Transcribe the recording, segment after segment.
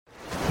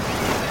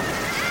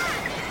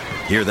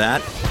Hear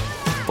that?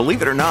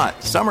 Believe it or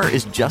not, summer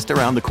is just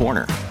around the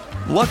corner.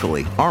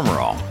 Luckily, Armor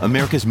All,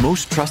 America's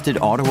most trusted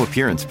auto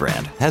appearance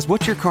brand, has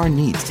what your car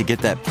needs to get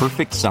that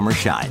perfect summer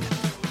shine.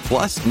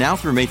 Plus, now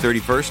through May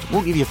 31st,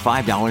 we'll give you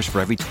 $5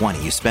 for every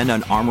 $20 you spend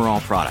on Armor All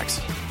products.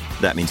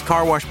 That means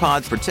car wash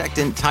pods,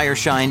 protectant, tire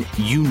shine,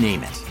 you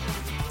name it.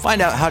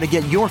 Find out how to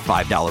get your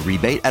 $5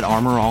 rebate at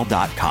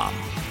armorall.com.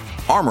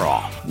 Armor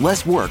All,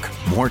 less work,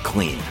 more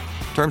clean.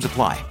 Terms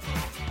apply.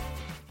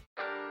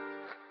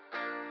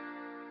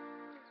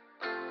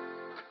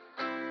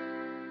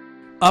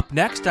 Up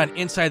next on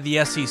Inside the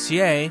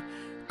SCCA,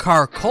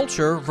 car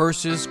culture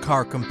versus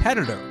car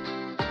competitor.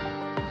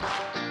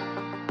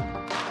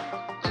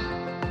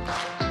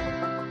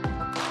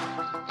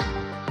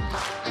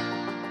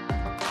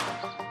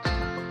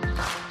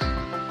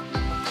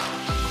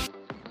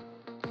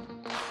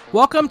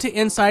 Welcome to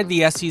Inside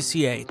the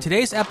SCCA.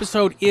 Today's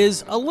episode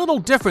is a little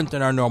different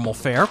than our normal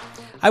fare.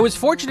 I was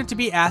fortunate to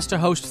be asked to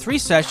host 3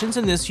 sessions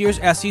in this year's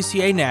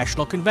SCCA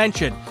National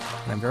Convention,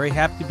 and I'm very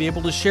happy to be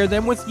able to share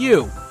them with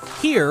you.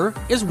 Here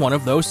is one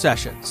of those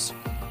sessions.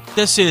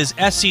 This is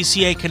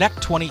SCCA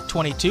Connect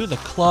 2022, the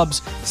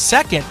club's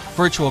second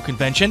virtual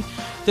convention.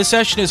 This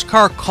session is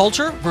Car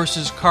Culture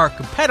versus Car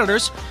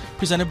Competitors,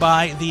 presented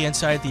by the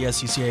Inside the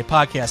SCCA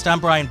podcast.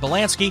 I'm Brian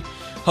Belansky,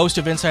 host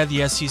of Inside the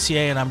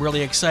SCCA, and I'm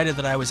really excited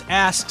that I was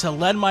asked to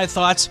lend my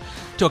thoughts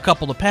to a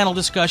couple of panel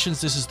discussions.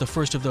 This is the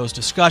first of those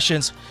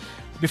discussions.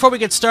 Before we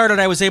get started,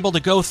 I was able to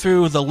go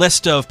through the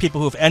list of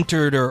people who have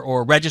entered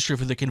or registered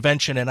for the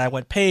convention, and I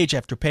went page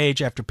after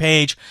page after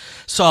page,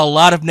 saw a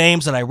lot of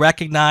names that I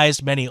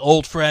recognized, many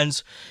old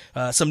friends,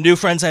 some new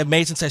friends I've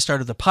made since I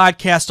started the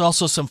podcast,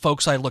 also some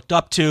folks I looked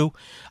up to.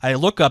 I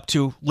look up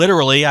to,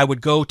 literally, I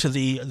would go to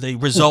the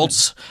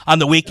results on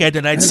the weekend,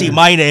 and I'd see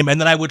my name,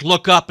 and then I would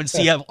look up and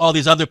see all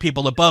these other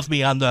people above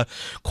me on the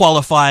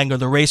qualifying or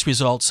the race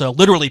results. So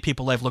literally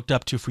people I've looked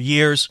up to for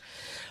years.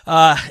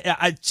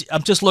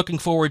 I'm just looking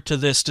forward to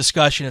this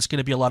discussion. It's going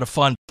to be a lot of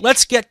fun.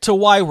 Let's get to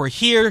why we're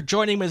here.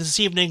 Joining me this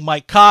evening,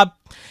 Mike Cobb.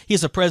 He's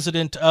the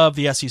president of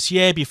the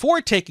SCCA. Before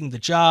taking the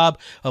job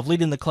of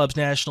leading the club's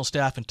national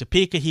staff in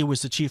Topeka, he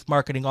was the chief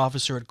marketing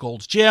officer at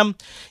Gold's Gym.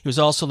 He was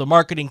also on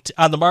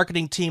the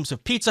marketing teams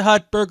of Pizza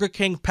Hut, Burger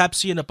King,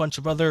 Pepsi, and a bunch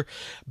of other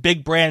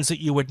big brands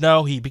that you would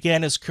know. He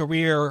began his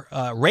career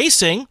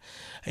racing,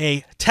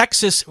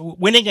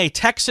 winning a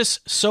Texas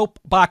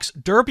Soapbox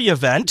Derby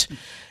event.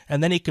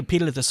 And then he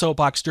competed at the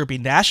Soapbox Derby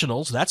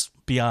Nationals. That's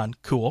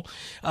beyond cool.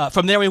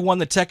 From there, he won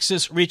the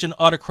Texas Region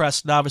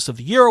Autocross Novice of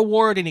the Year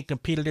Award, and he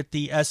competed at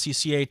the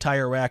SCCA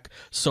Tire Rack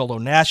Solo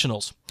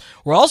Nationals.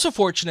 We're also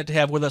fortunate to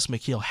have with us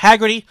McKeel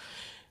Haggerty.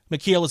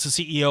 McKeel is the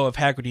CEO of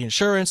Haggerty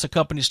Insurance, a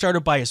company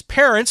started by his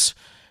parents.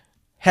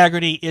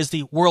 Haggerty is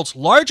the world's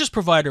largest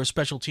provider of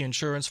specialty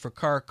insurance for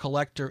car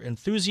collector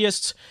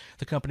enthusiasts.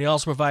 The company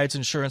also provides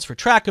insurance for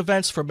track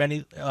events for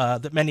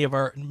that many of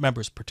our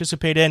members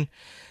participate in.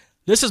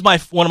 This is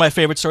one of my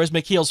favorite stories.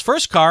 McKeel's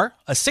first car,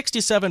 a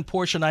 67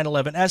 Porsche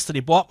 911S that he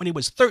bought when he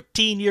was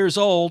 13 years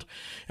old,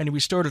 and he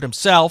restored it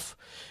himself.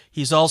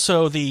 He's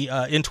also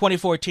in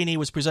 2014, he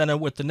was presented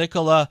with the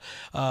Nicola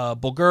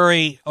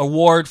Bulgari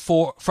Award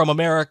from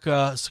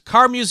America's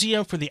Car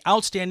Museum for the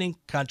outstanding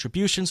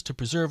contributions to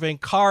preserving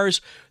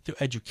cars through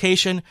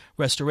education,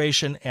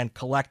 restoration, and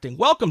collecting.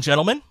 Welcome,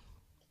 gentlemen.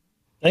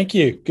 Thank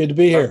you. Good to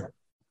be here.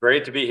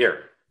 Great to be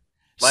here.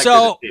 Mike, good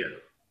to see you.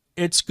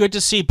 It's good to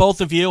see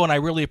both of you, and I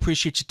really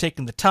appreciate you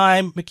taking the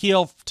time,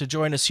 McKeel, to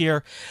join us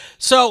here.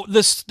 So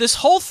this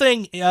whole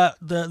thing,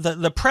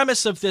 the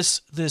premise of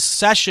this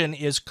session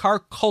is car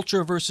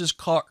culture versus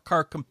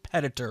car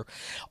competitor,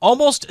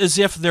 almost as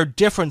if they're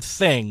different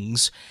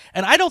things,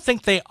 and I don't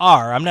think they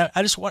are.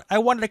 I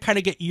wanted to kind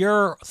of get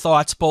your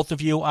thoughts, both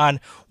of you, on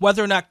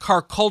whether or not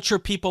car culture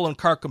people and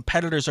car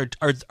competitors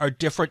are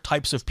different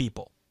types of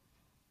people.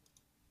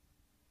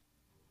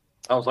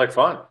 Sounds like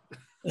fun.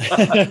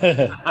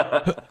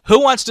 Who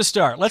wants to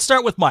start? Let's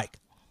start with Mike.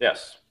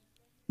 Yes.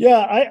 Yeah,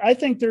 I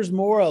think there's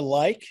more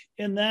alike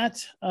in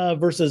that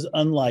versus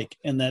unlike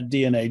in that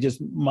DNA. Just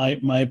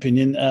my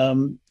opinion.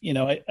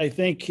 I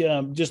think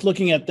just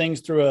looking at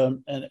things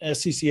through an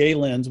SCCA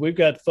lens, we've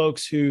got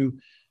folks who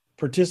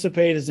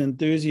participate as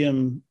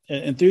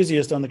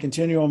enthusiasts on the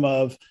continuum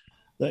of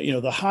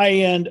the high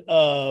end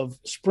of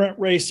sprint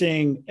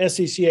racing,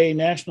 SCCA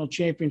national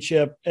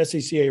championship,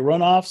 SCCA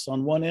runoffs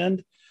on one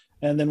end.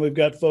 And then we've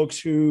got folks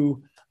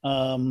who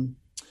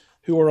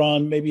are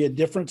on maybe a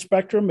different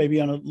spectrum, maybe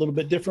on a little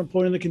bit different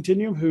point in the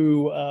continuum,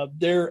 who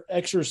their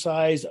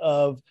exercise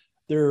of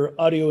their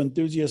audio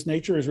enthusiast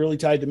nature is really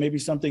tied to maybe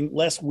something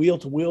less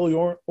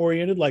wheel-to-wheel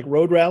oriented, like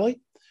road rally,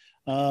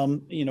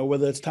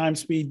 whether it's time,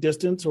 speed,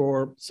 distance,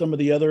 or some of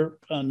the other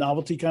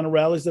novelty kind of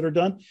rallies that are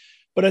done.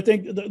 But I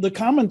think the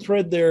common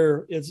thread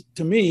there is,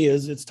 to me,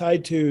 is it's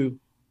tied to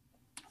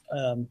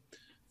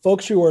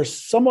folks who are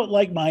somewhat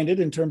like-minded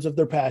in terms of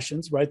their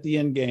passions, right? The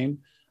end game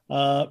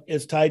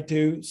is tied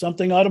to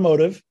something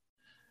automotive.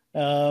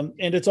 And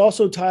it's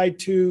also tied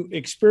to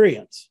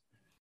experience,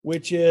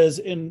 which is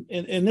in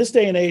this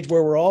day and age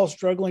where we're all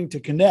struggling to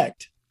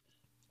connect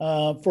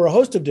for a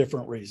host of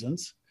different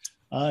reasons.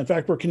 In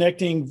fact, we're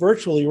connecting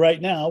virtually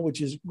right now,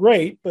 which is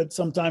great. But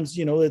sometimes,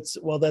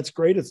 that's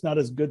great. It's not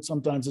as good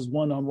sometimes as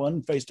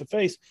one-on-one,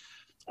 face-to-face.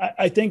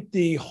 I think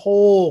the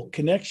whole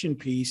connection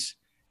piece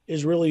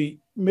is really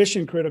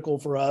mission critical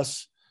for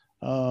us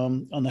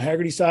on the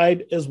Haggerty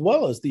side, as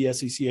well as the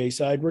SCCA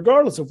side,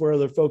 regardless of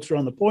whether folks are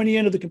on the pointy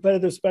end of the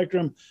competitive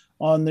spectrum,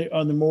 on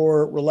the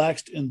more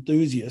relaxed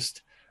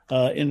enthusiast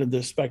end of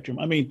the spectrum.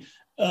 I mean,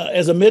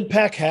 as a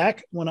mid-pack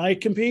hack, when I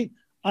compete,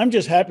 I'm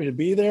just happy to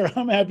be there.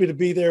 I'm happy to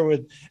be there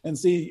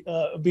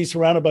be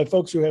surrounded by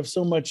folks who have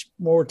so much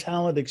more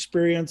talent,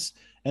 experience,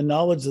 and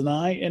knowledge than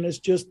I. And it's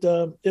just,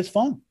 it's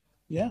fun.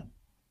 Yeah.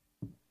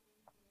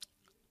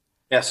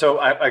 Yeah. So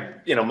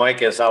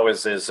Mike, as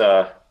always, is,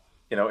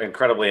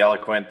 incredibly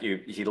eloquent.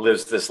 He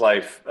lives this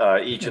life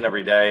each and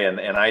every day. And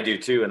I do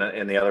too.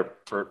 And the other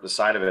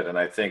side of it. And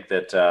I think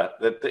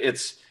that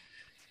it's,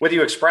 whether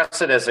you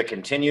express it as a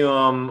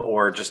continuum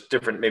or just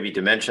different maybe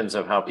dimensions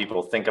of how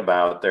people think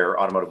about their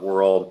automotive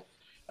world,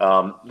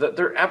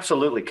 they're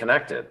absolutely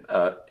connected.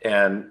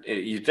 And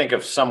you think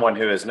of someone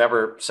who has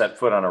never set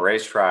foot on a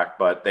racetrack,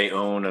 but they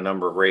own a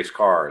number of race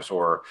cars,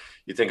 or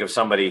you think of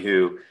somebody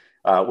who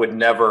would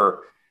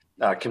never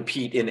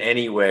compete in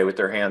any way with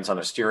their hands on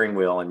a steering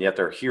wheel, and yet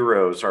their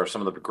heroes are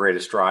some of the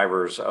greatest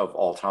drivers of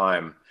all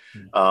time.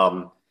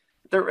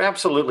 They're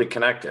absolutely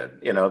connected.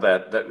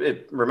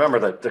 Remember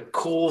that the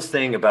cool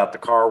thing about the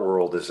car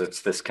world is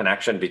it's this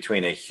connection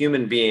between a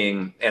human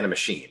being and a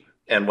machine.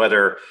 And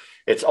whether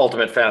it's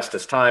ultimate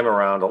fastest time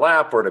around a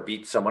lap or to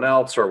beat someone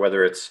else, or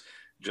whether it's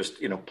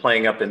just,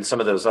 playing up in some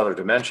of those other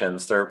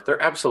dimensions,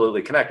 they're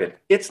absolutely connected.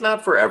 It's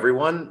not for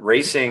everyone.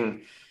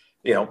 Racing,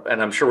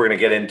 and I'm sure we're going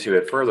to get into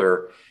it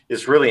further,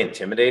 is really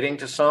intimidating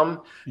to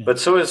some, but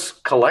so is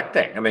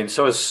collecting. I mean,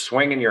 so is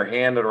swinging your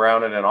hand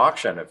around in an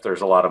auction if there's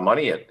a lot of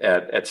money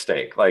at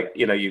stake. Like,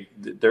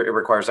 it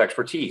requires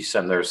expertise,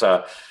 and there's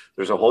a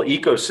whole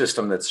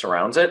ecosystem that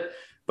surrounds it,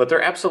 but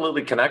they're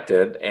absolutely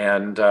connected.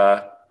 And,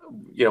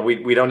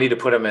 we don't need to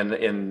put them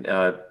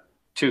in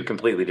two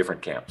completely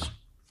different camps.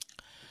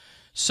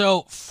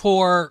 So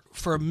for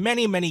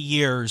many, many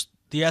years,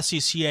 the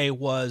SCCA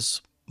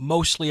was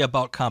mostly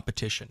about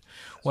competition,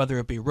 whether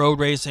it be road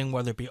racing,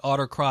 whether it be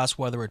autocross,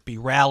 whether it be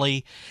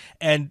rally.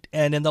 And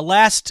in the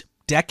last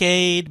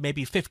decade,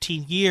 maybe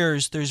 15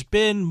 years, there's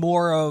been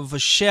more of a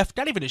shift,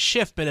 not even a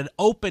shift, but an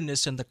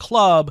openness in the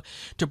club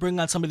to bring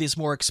on some of these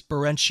more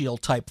experiential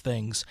type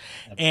things.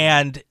 Absolutely.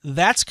 And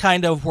that's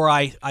kind of where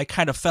I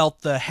kind of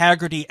felt the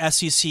Haggerty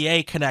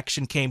SCCA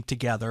connection came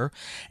together.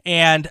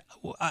 And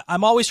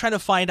I'm always trying to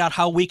find out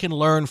how we can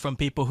learn from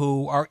people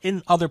who are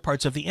in other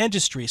parts of the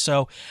industry.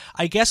 So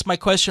I guess my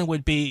question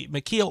would be,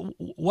 McKeel,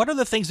 what are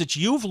the things that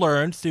you've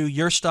learned through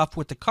your stuff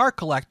with the car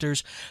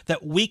collectors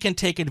that we can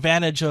take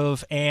advantage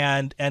of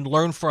and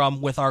learn from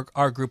with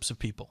our groups of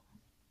people?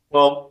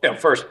 Well,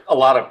 first, a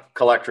lot of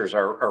collectors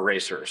are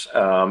racers,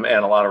 and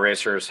a lot of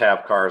racers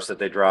have cars that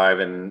they drive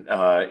and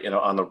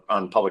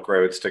on public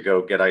roads to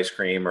go get ice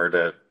cream or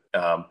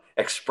to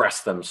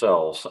express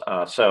themselves.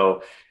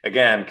 So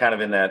again, kind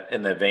of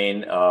in the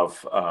vein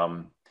of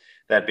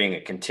that being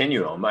a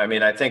continuum. I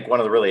mean, I think one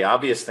of the really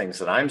obvious things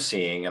that I'm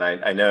seeing, and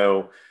I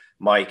know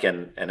Mike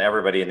and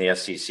everybody in the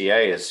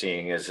SCCA is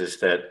seeing, is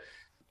that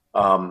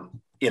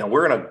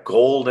we're in a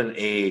golden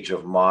age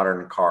of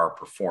modern car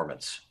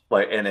performance.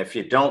 And if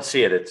you don't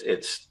see it,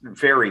 it's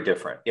very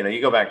different.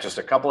 You go back just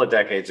a couple of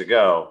decades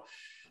ago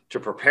to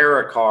prepare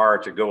a car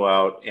to go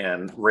out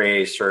and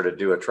race or to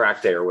do a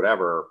track day or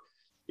whatever,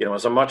 it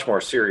was a much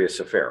more serious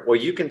affair. Well,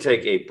 you can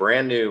take a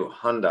brand new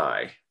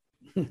Hyundai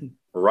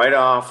right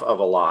off of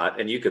a lot,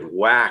 and you could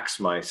wax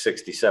my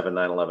 67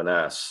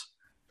 911S,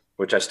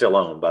 which I still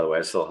own, by the way.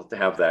 I still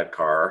have that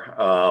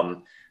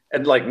car.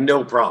 And like,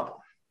 no problem.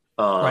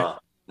 Right.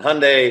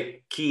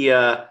 Hyundai,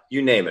 Kia,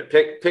 you name it.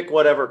 Pick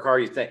whatever car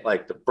you think.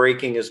 Like, the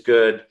braking is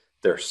good.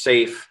 They're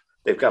safe.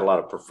 They've got a lot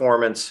of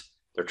performance.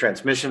 Their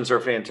transmissions are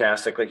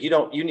fantastic. Like,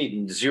 you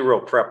need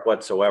zero prep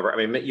whatsoever.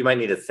 I mean, you might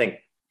need to think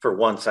for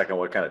 1 second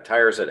what kind of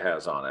tires it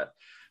has on it.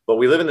 But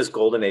we live in this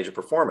golden age of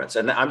performance.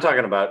 And I'm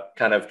talking about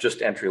kind of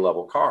just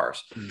entry-level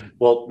cars. Mm-hmm.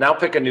 Well, now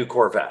pick a new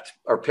Corvette,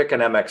 or pick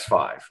an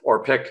MX-5,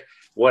 or pick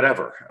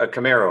whatever, a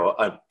Camaro,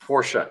 a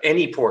Porsche,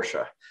 any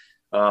Porsche,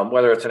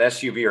 whether it's an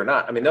SUV or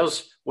not. I mean,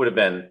 those would have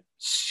been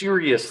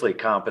seriously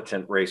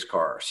competent race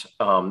cars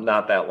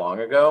not that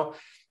long ago.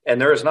 And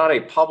there is not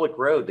a public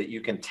road that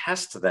you can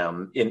test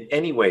them in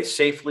any way,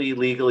 safely,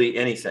 legally,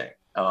 anything.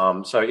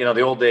 So,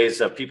 the old days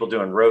of people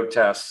doing road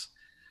tests,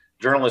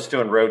 journalists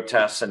doing road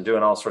tests and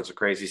doing all sorts of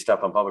crazy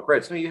stuff on public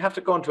roads. No, you have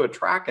to go into a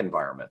track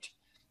environment.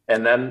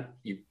 And then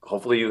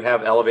hopefully you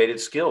have elevated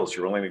skills.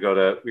 You're willing to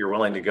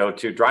go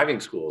to driving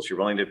schools. You're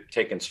willing to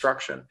take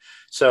instruction.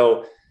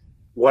 So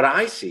what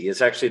I see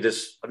is actually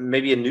this,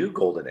 maybe a new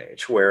golden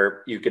age,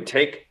 where you could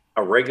take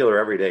a regular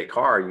everyday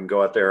car, you can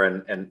go out there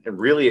and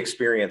really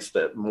experience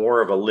the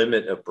more of a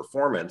limit of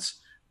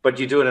performance, but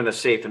you do it in a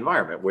safe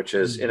environment, which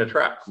is in a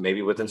track,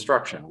 maybe with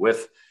instruction,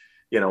 with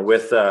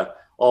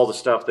all the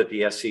stuff that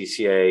the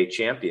SCCA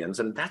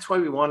champions. And that's why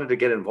we wanted to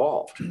get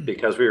involved,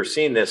 because we were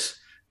seeing this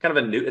kind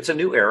of it's a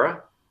new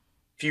era.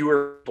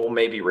 fewer people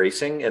maybe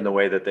racing in the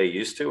way that they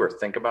used to or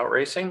think about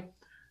racing,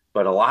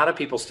 but a lot of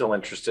people still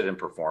interested in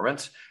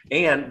performance.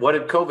 And what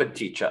did COVID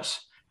teach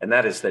us? And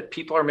that is that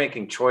people are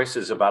making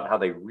choices about how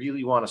they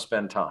really want to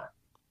spend time.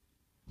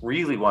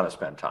 Really want to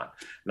spend time,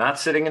 not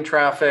sitting in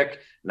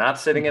traffic, not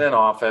sitting in an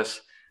office,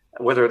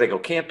 whether they go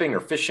camping or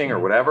fishing or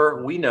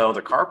whatever. We know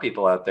the car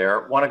people out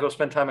there want to go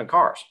spend time in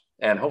cars.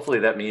 And hopefully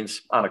that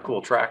means on a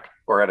cool track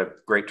or at a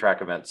great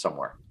track event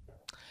somewhere.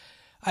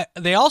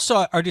 They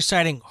also are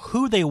deciding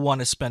who they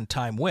want to spend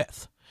time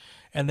with.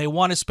 And they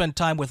want to spend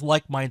time with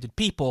like-minded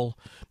people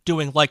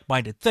doing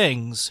like-minded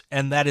things.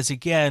 And that is,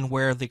 again,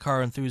 where the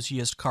car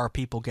enthusiast car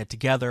people get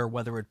together,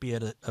 whether it be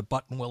at a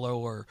Buttonwillow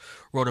or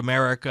Road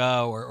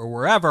America or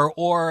wherever,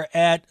 or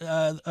at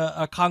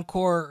a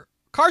Concours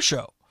car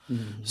show.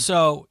 Mm-hmm.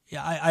 So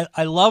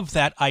I love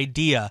that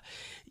idea.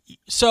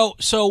 So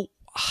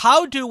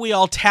how do we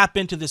all tap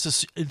into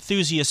this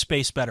enthusiast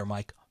space better,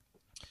 Mike?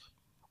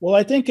 Well,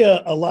 I think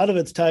a lot of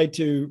it's tied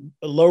to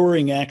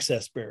lowering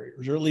access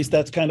barriers, or at least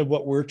that's kind of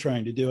what we're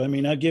trying to do. I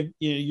mean, I'll give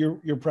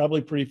you're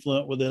probably pretty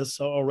fluent with this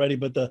already,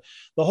 but the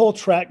whole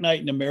Track Night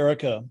in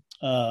America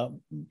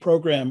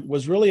program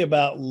was really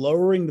about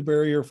lowering the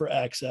barrier for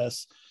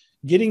access,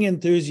 getting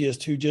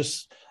enthusiasts who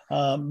just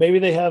maybe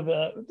they have,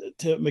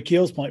 to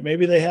McKeel's point,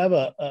 maybe they have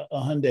a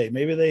Hyundai,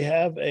 maybe they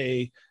have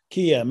a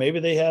Kia, maybe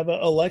they have a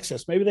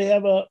Lexus, maybe they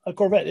have a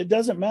Corvette. It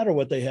doesn't matter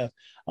what they have.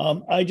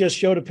 I just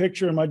showed a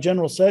picture in my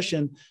general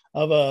session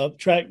of a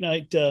Track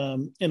Night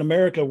in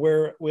America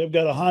where we've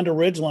got a Honda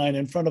Ridgeline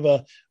in front of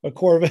a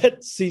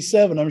Corvette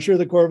C7. I'm sure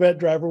the Corvette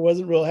driver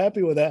wasn't real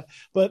happy with that,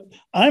 but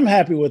I'm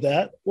happy with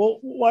that. Well,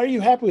 why are you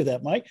happy with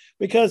that, Mike?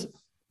 Because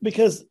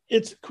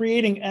it's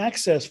creating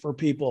access for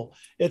people.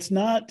 It's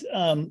not,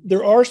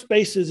 there are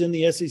spaces in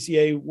the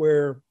SCCA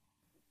where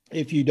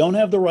if you don't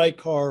have the right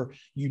car,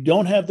 you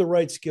don't have the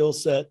right skill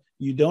set,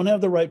 you don't have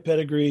the right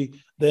pedigree,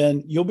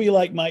 then you'll be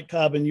like Mike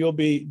Cobb and you'll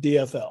be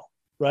DFL,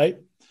 right?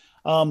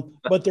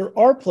 But there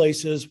are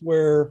places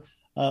where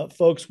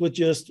folks with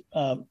just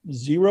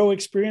zero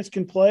experience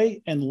can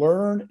play and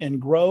learn and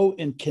grow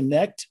and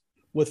connect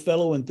with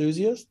fellow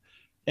enthusiasts.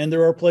 And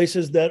there are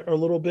places that are a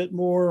little bit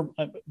more,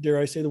 dare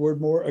I say the word,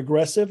 more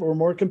aggressive or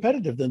more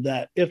competitive than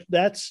that, if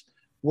that's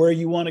where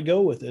you want to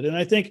go with it. And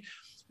I think,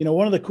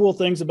 one of the cool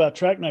things about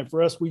Track Night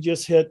for us, we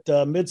just hit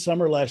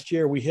midsummer last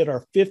year, we hit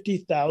our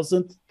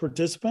 50,000th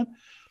participant.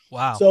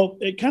 Wow. So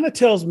it kind of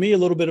tells me a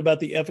little bit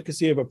about the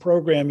efficacy of a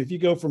program. If you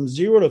go from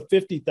 0 to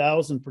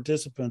 50,000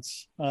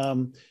 participants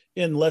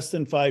in less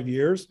than 5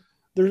 years,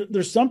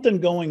 there's something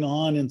going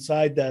on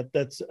inside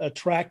that's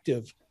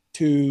attractive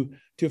to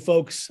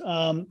folks.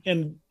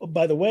 And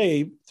by the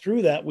way,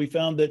 through that, we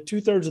found that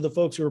 2/3 of the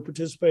folks who were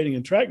participating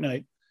in Track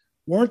Night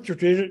weren't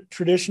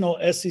traditional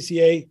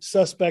SCCA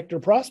suspect or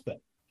prospect,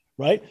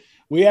 right?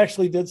 We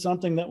actually did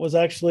something that was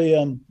actually,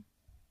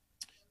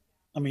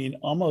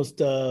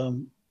 almost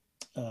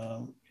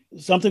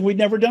something we'd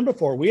never done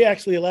before. We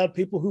actually allowed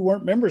people who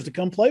weren't members to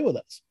come play with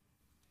us.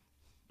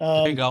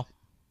 There you go.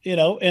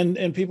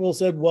 And people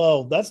said,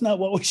 well, that's not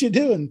what we should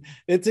do. And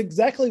it's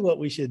exactly what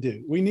we should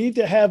do. We need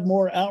to have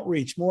more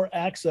outreach, more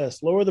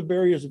access, lower the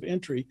barriers of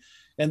entry.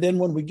 And then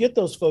when we get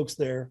those folks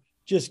there,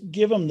 just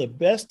give them the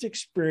best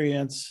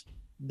experience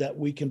that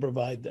we can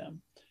provide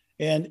them.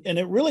 And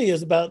it really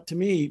is about, to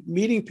me,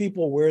 meeting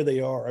people where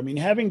they are. I mean,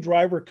 having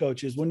driver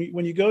coaches, when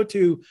you go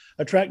to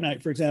a Track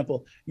Night, for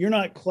example, you're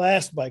not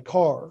classed by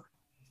car,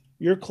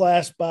 you're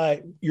classed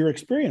by your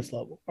experience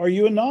level. Are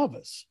you a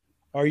novice?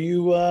 Are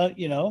you, a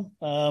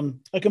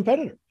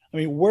competitor? I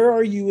mean, where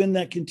are you in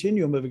that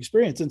continuum of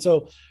experience? And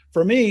so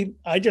for me,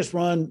 I just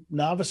run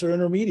novice or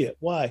intermediate.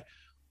 Why?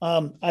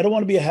 I don't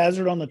want to be a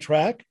hazard on the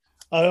track.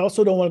 I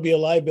also don't want to be a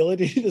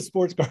liability to the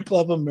Sports Car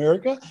Club of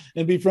America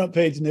and be front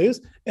page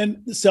news.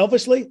 And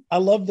selfishly, I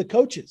love the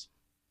coaches.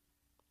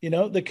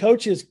 The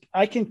coaches,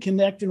 I can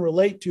connect and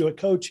relate to a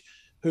coach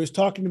who's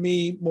talking to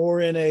me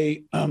more in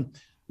a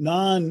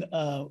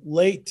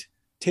non-late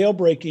tail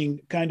breaking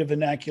kind of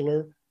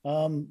vernacular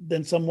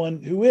than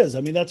someone who is.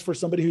 I mean, that's for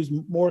somebody who's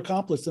more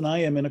accomplished than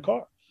I am in a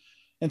car.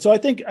 And so I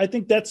think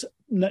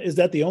is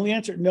that the only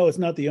answer? No, it's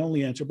not the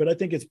only answer, but I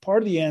think it's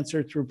part of the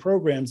answer through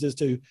programs is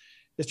to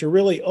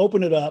really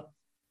open it up,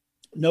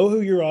 know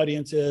who your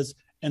audience is,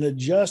 and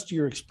adjust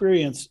your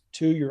experience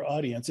to your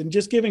audience. And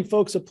just giving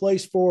folks a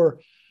place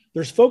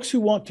there's folks who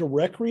want to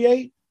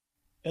recreate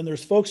and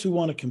there's folks who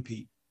want to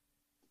compete.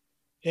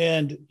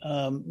 And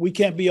we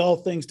can't be all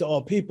things to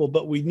all people,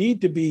 but we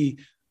need to be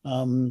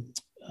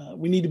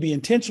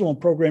intentional in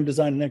program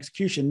design and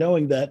execution,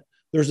 knowing that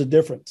there's a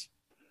difference.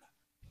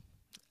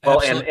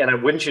 Well, and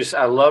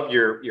I love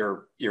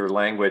your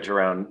language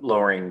around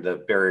lowering the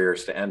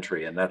barriers to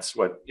entry. And that's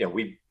what,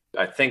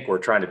 I think we're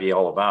trying to be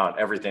all about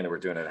everything that we're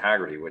doing at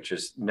Hagerty, which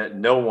is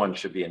no one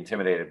should be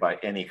intimidated by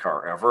any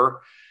car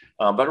ever,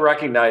 but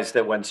recognize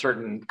that when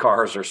certain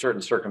cars or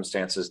certain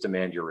circumstances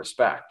demand your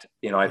respect.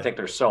 I think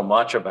there's so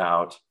much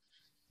about,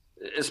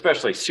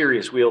 especially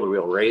serious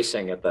wheel-to-wheel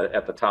racing at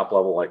the top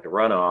level, like the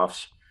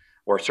runoffs,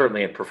 or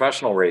certainly in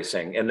professional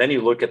racing. And then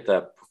you look at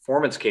the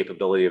performance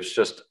capability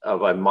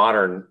of a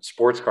modern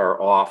sports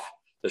car off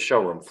the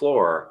showroom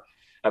floor.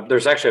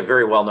 There's actually a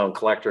very well-known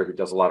collector who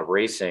does a lot of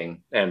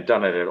racing and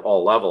done it at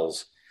all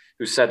levels,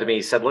 who said to me,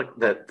 he said, look,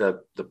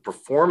 the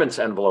performance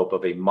envelope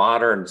of a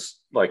modern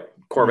like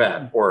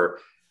Corvette or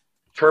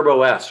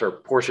Turbo S or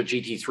Porsche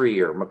GT3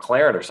 or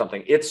McLaren or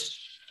something, it's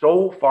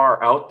so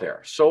far out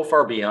there, so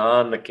far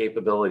beyond the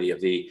capability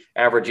of the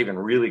average, even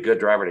really good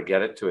driver to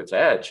get it to its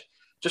edge.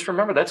 Just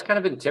remember, that's kind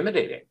of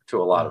intimidating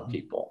to a lot of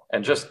people,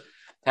 and just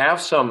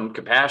have some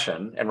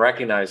compassion and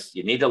recognize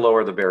you need to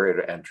lower the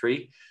barrier to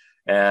entry.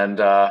 And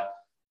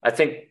I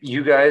think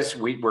you guys,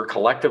 we're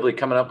collectively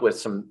coming up with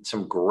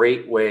some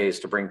great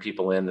ways to bring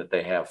people in that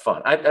they have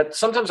fun.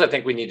 Sometimes I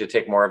think we need to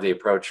take more of the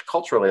approach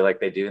culturally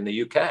like they do in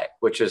the UK,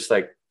 which is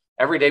like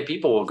everyday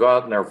people will go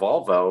out in their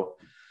Volvo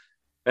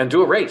and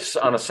do a race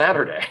on a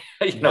Saturday,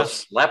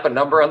 slap a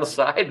number on the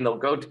side and they'll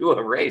go do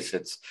a race.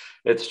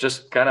 It's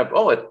just kind of,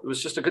 it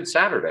was just a good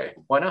Saturday.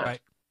 Why not? Right.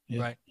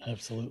 Yeah, right.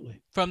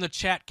 Absolutely. From the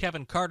chat,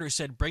 Kevin Carter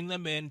said, bring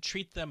them in,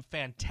 treat them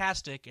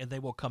fantastic, and they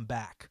will come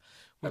back.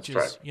 Which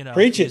That's is, right.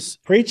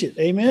 Preach it.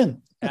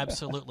 Amen.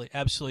 Absolutely.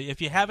 Absolutely. If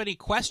you have any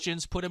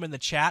questions, put them in the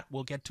chat.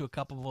 We'll get to a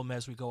couple of them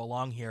as we go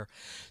along here.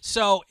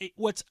 So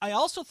I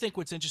also think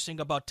what's interesting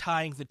about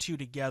tying the two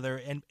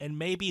together, and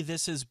maybe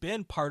this has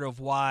been part of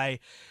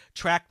why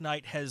Track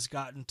Night has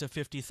gotten to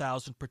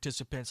 50,000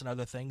 participants and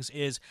other things,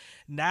 is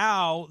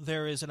now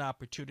there is an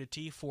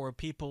opportunity for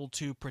people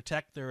to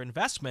protect their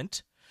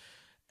investment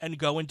and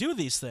go and do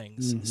these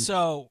things. Mm-hmm.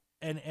 So,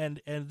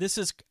 and this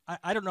is,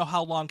 I don't know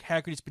how long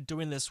Hagerty's been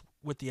doing this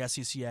with the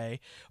SCCA,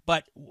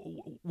 but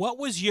what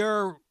was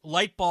your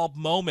light bulb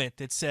moment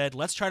that said,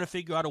 let's try to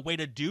figure out a way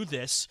to do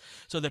this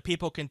so that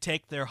people can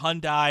take their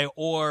Hyundai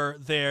or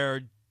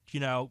their,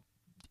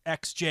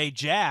 XJ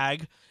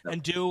Jag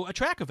and do a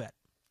track event?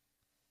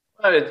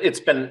 It's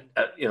been,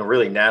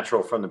 really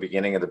natural from the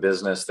beginning of the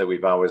business that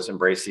we've always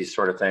embraced these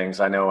sort of things.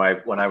 I know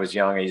when I was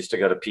young, I used to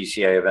go to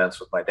PCA events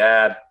with my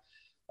dad.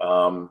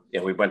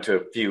 We went to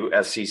a few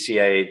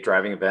SCCA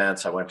driving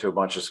events. I went to a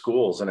bunch of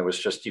schools, and it was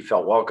just, you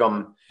felt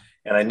welcome.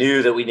 And I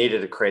knew that we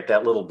needed to create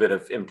that little bit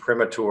of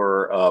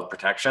imprimatur of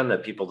protection,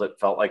 that people that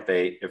felt like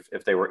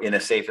if they were in a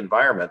safe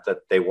environment,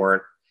 that they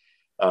weren't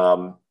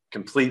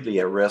completely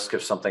at risk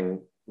if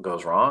something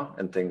goes wrong,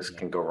 and things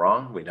can go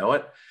wrong. We know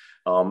it.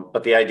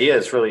 But the idea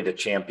is really to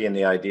champion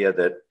the idea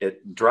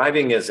that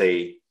driving is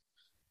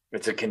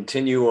it's a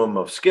continuum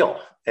of skill,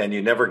 and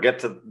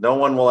no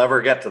one will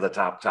ever get to the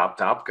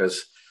top,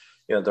 because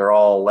they're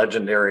all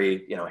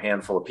legendary,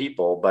 handful of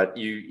people, but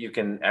you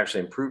can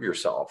actually improve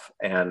yourself.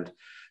 And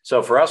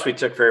so for us, we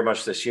took very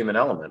much this human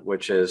element,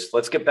 which is,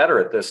 let's get better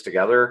at this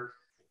together.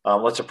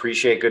 Let's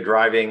appreciate good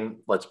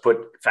driving. Let's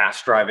put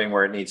fast driving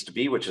where it needs to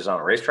be, which is on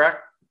a racetrack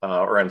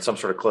or in some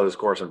sort of closed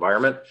course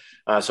environment.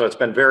 So it's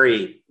been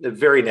a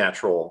very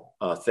natural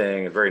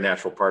thing, a very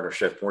natural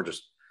partnership. And we're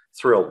just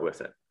thrilled with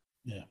it.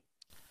 Yeah.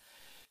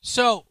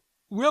 So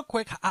real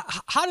quick,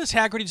 how does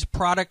Hagerty's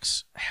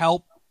products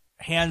help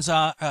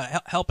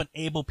help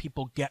enable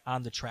people get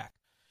on the track?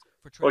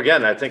 Well,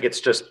 again, I think it's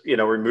just,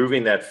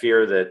 removing that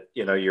fear that,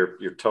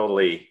 you're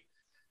totally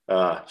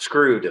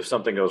screwed if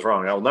something goes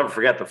wrong. I'll never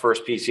forget the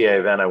first PCA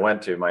event I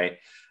went to.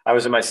 I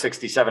was in my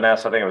 67S.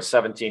 I think I was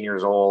 17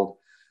 years old.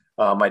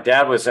 My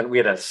dad we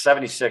had a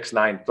 76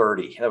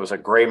 930. That was a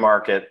gray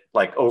market,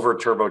 like over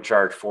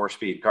turbocharged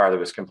 4-speed car that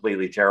was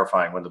completely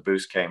terrifying when the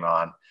boost came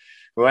on.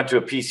 We went to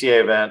a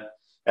PCA event,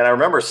 and I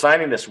remember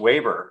signing this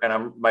waiver, and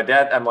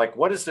I'm like,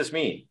 what does this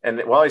mean? And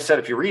he said,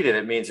 if you read it,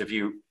 it means if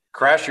you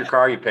crash your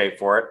car, you pay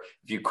for it.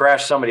 If you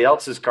crash somebody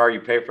else's car,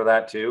 you pay for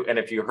that too. And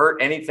if you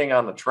hurt anything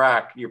on the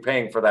track, you're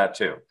paying for that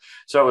too.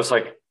 So it was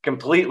like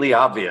completely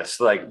obvious,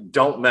 like,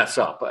 don't mess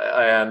up.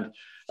 And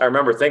I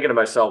remember thinking to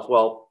myself,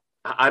 well,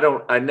 I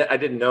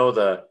didn't know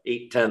the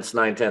 8/10,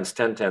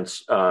 9/10,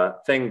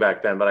 10/10 thing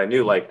back then, but I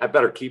knew, like, I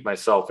better keep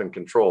myself in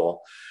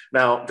control.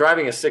 Now,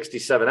 driving a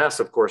 67S,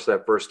 of course,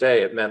 that first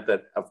day, it meant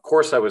that, of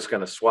course, I was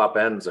going to swap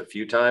ends a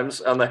few times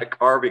on that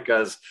car,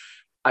 because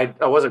I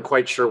wasn't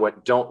quite sure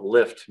what don't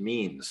lift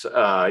means,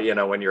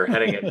 when you're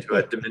heading into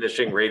a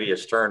diminishing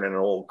radius turn in an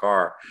old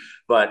car.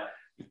 But,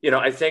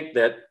 I think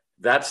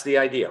that's the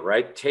idea,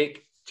 right?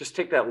 Just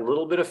take that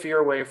little bit of fear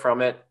away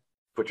from it,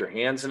 put your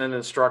hands in an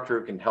instructor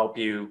who can help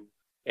you.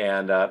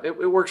 And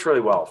it works really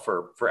well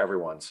for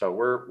everyone. So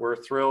we're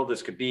thrilled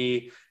as could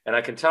be. And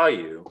I can tell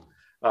you,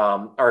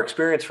 our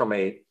experience from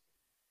a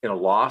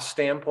loss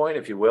standpoint,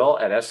 if you will,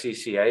 at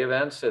SCCA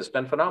events has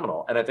been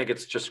phenomenal. And I think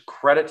it's just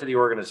credit to the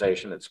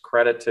organization. It's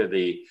credit to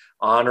the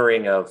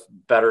honoring of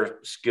better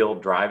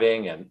skilled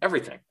driving and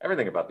everything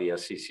about the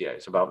SCCA.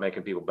 It's about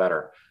making people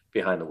better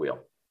behind the wheel.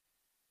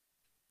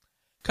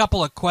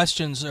 Couple of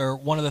questions, or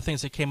one of the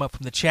things that came up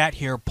from the chat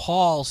here.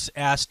 Paul's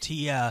asked,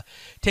 he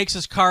takes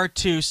his car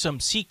to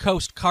some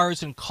Seacoast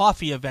Cars and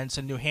Coffee events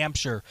in New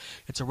Hampshire.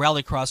 It's a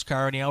rallycross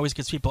car, and he always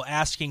gets people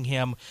asking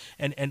him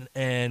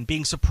and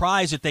being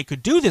surprised that they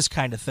could do this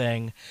kind of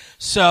thing.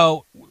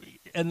 So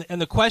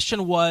and the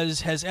question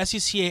was, has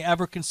SCCA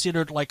ever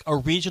considered like a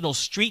regional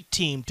street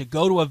team to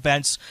go to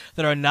events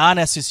that are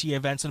non-SCCA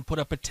events and put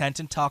up a tent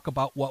and talk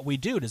about what we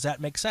do? Does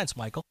that make sense,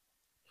 Michael?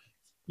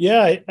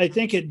 Yeah, I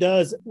think it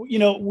does. You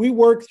know, we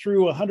work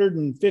through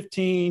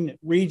 115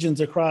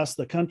 regions across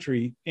the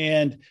country,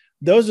 and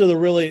those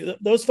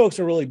folks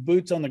are really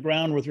boots on the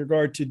ground with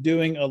regard to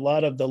doing a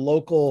lot of the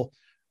local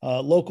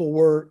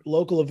work,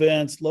 local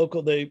events,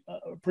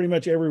 pretty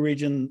much every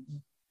region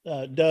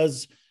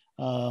does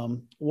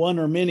one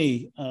or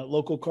many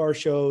local car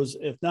shows,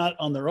 if not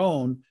on their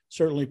own,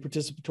 certainly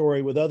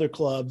participatory with other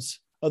clubs,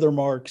 other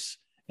marks,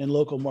 and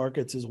local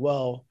markets as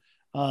well.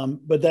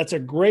 But that's a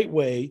great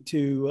way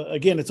to,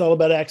 again, it's all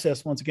about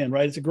access once again,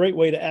 right? It's a great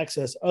way to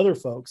access other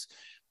folks.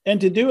 And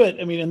to do it,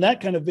 I mean, in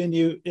that kind of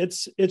venue,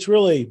 it's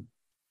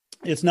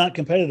not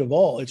competitive at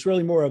all. It's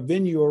really more a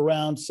venue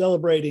around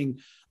celebrating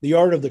the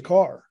art of the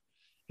car.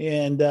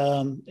 And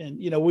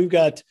you know, we've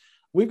got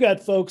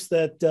folks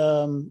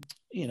that,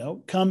 you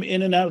know, come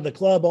in and out of the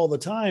club all the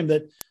time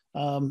that,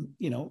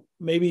 you know,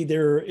 maybe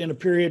they're in a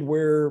period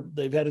where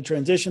they've had a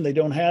transition. They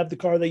don't have the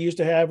car they used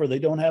to have, or they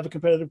don't have a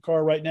competitive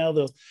car right now.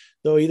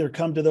 They'll either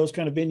come to those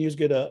kind of venues,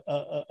 get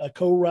a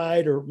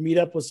co-ride, or meet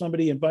up with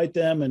somebody, invite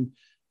them,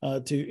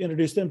 and to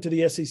introduce them to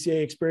the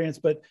SCCA experience.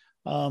 But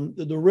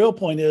the real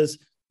point is,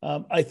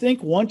 I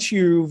think once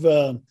you've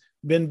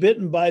been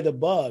bitten by the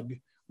bug,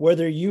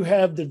 whether you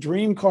have the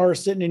dream car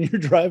sitting in your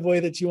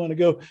driveway that you want to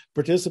go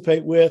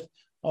participate with,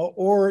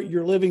 or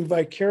you're living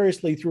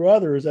vicariously through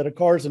others at a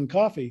Cars and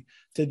Coffee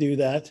to do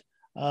that,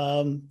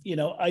 you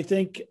know, I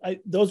think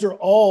those are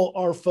all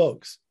our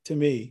folks to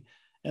me.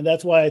 And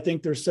that's why I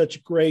think there's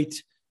such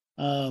great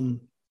efficacy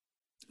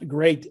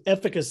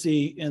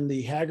in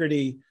the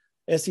Hagerty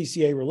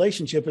SCCA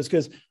relationship, is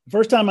because the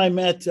first time I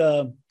met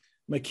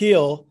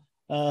McKeel,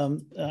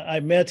 I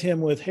met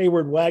him with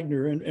Hayward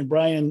Wagner, and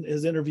Brian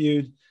has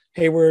interviewed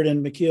Hayward,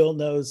 and McKeel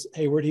knows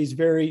Hayward. He's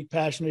very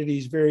passionate.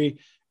 He's very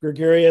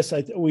gregarious.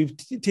 We've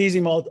teased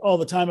him all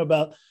the time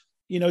about,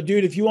 you know,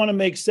 dude, if you want to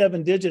make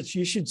 7 digits,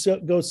 you should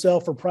go sell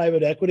for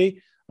private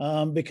equity,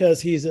 because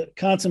he's a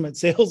consummate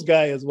sales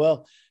guy as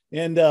well.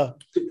 And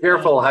be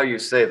careful how you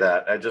say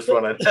that. I just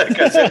want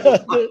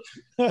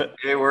to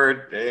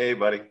Hayward, hey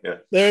buddy. Yeah.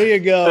 There you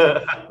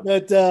go.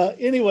 But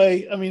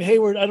anyway, I mean,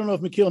 Hayward, I don't know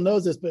if McKeel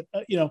knows this, but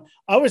you know,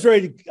 I was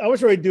ready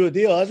to do a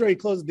deal. I was ready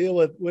to close a deal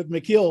with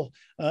McKeel.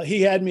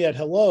 He had me at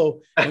hello,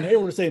 and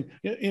Hayward was saying,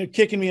 you know,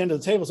 kicking me under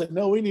the table, saying,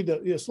 no, we need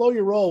to, you know, slow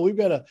your roll. We've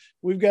got to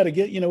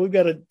get, you know, we've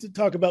got to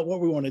talk about what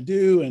we want to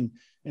do and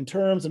in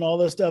terms and all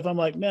this stuff. I'm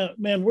like,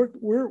 man,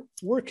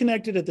 we're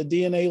connected at the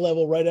DNA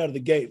level right out of the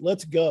gate.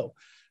 Let's go.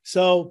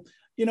 So,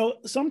 you know,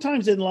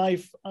 sometimes in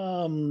life,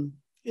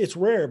 it's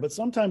rare, but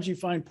sometimes you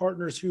find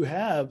partners who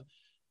have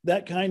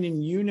that kind of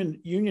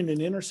union and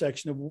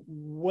intersection of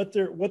what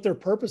their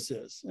purpose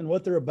is and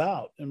what they're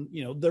about, and,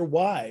 you know, their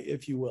why,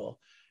 if you will.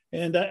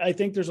 And I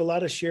think there's a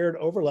lot of shared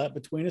overlap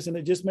between us, and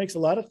it just makes a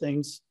lot of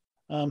things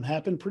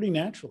happen pretty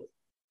naturally.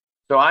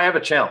 So I have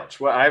a challenge.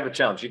 Well, I have a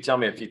challenge. You tell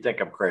me if you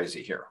think I'm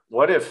crazy here.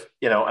 What if,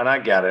 you know, and I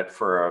get it,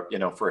 for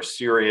a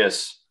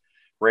serious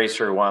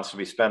racer who wants to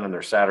be spending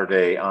their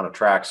Saturday on a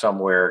track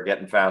somewhere,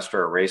 getting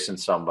faster or racing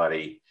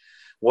somebody.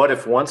 What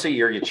if once a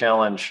year you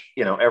challenge,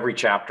 you know, every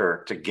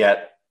chapter to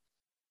get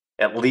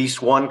at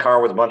least one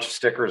car with a bunch of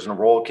stickers and a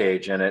roll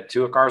cage in it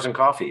to a Cars and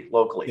Coffee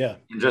locally? Yeah.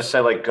 And just say,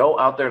 like, go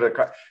out there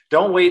to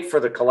don't wait for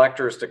the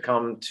collectors to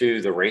come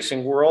to the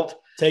racing world.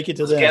 Take it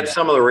to them. Get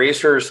some of the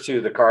racers to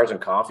the Cars and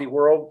Coffee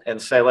world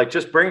and say, like,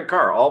 just bring a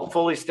car all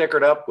fully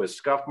stickered up with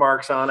scuff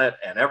marks on it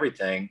and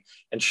everything,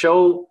 and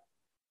show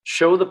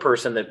the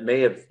person that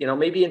may have, you know,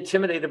 maybe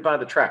intimidated by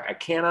the track. I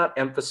cannot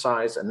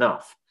emphasize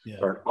enough. Yeah.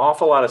 There are an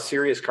awful lot of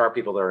serious car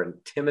people that are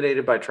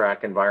intimidated by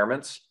track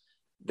environments.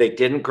 They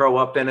didn't grow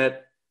up in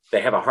it.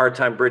 They have a hard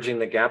time bridging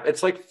the gap.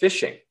 It's like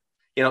fishing.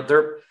 You know,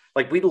 they're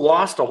like, we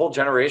lost a whole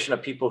generation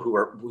of people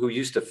who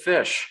used to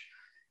fish.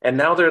 And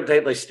now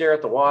they stare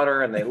at the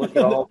water and they look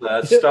at all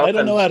the stuff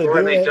and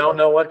they don't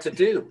know what to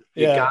do.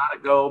 You got to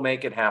go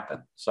make it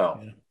happen. So,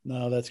 yeah.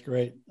 No, that's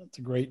great. That's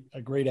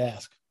a great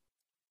ask.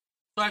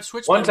 So I've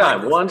switched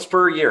once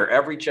per year,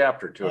 every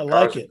chapter to a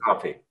Cars and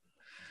Coffee.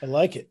 I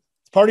like it.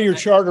 It's part of your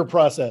charter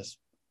process.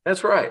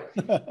 That's right.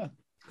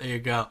 There you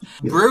go.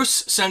 Bruce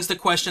sends the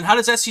question, how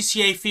does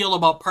SCCA feel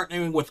about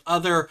partnering with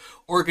other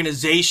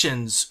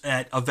organizations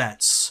at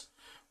events,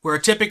 where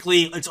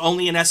typically it's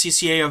only an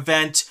SCCA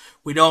event?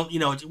 We don't, you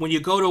know, when you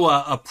go to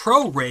a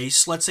pro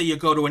race, let's say you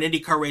go to an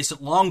IndyCar race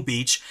at Long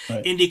Beach,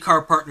 right.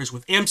 IndyCar partners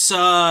with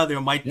IMSA,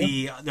 there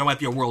might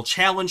be a World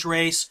Challenge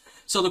race.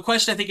 So the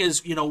question, I think,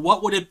 is, you know,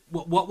 what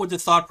would the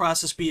thought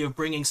process be of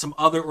bringing some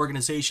other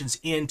organizations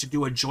in to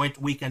do a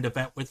joint weekend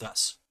event with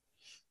us?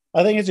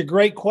 I think it's a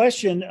great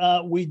question.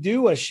 We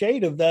do a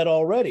shade of that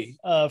already.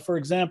 For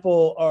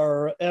example,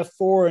 our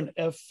F4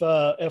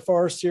 and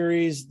FR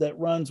series that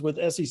runs with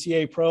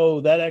SCCA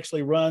Pro, that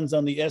actually runs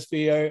on the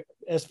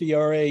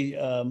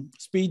SVRA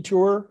Speed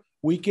Tour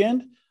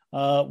weekend.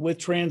 with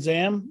Trans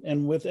Am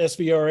and with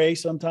SVRA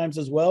sometimes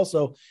as well.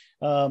 So,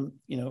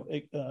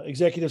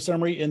 executive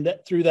summary, and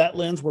that through that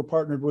lens, we're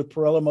partnered with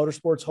Pirelli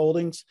Motorsports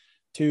Holdings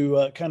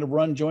to kind of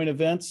run joint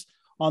events.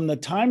 On the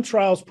time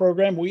trials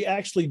program, we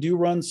actually do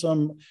run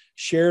some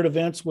shared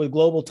events with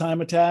Global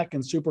Time Attack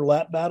and Super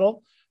Lap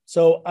Battle.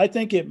 So I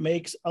think it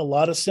makes a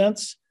lot of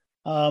sense.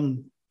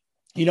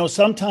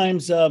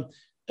 Sometimes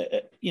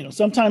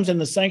in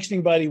the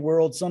sanctioning body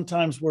world,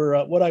 sometimes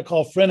we're what I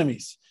call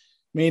frenemies,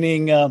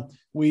 meaning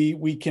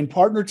we can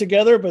partner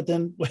together, but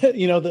then,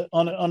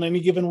 on any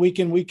given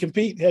weekend, we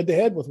compete head to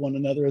head with one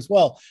another as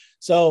well.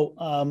 So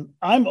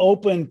I'm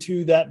open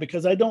to that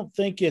because I don't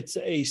think it's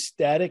a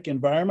static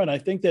environment. I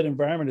think that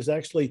environment is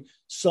actually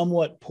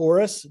somewhat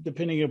porous,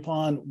 depending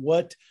upon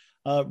what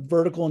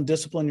vertical and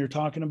discipline you're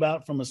talking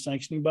about from a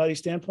sanctioning body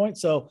standpoint.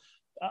 So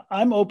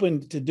I'm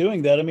open to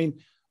doing that. I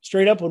mean,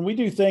 straight up, when we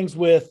do things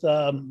with,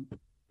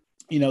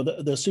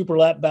 the Super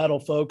Lap Battle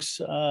folks,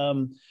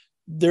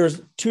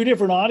 there's two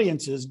different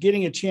audiences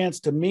getting a chance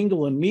to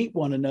mingle and meet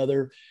one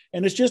another.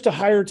 And it's just a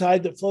higher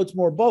tide that floats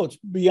more boats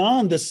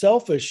beyond the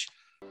selfish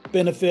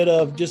benefit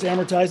of just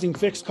amortizing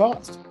fixed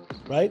cost.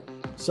 Right.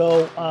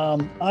 So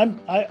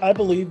I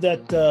believe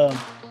that's a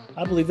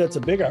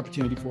big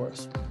opportunity for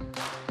us.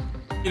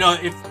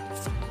 If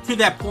to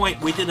that point,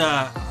 we did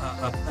a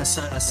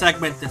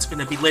segment that's going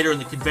to be later in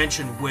the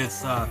convention with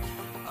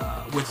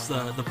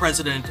the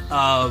president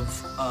of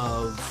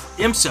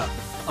IMSA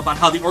about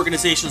how the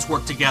organizations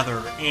work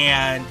together.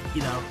 And,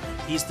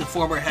 he's the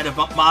former head of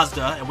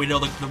Mazda, and we know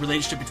the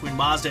relationship between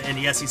Mazda and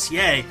the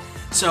SCCA.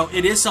 So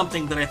it is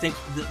something that I think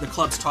the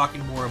club's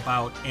talking more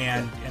about,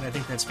 and I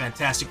think that's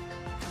fantastic.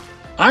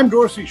 I'm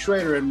Dorsey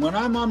Schrader, and when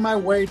I'm on my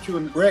way to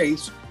a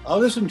race, I'll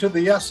listen to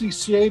the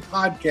SCCA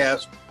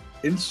podcast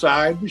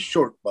inside the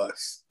short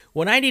bus.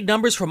 When I need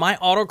numbers for my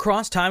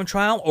autocross, time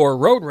trial, or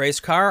road race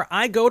car,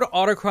 I go to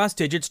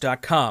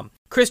autocrossdigits.com.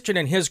 Christian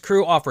and his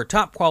crew offer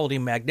top-quality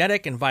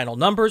magnetic and vinyl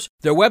numbers.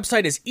 Their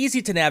website is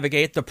easy to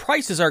navigate, the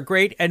prices are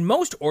great, and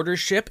most orders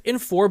ship in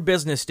 4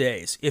 business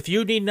days. If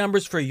you need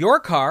numbers for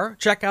your car,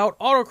 check out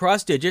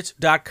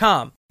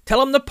autocrossdigits.com. Tell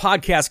them the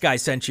podcast guy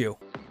sent you.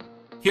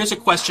 Here's a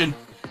question,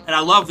 and I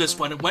love this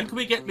one. When can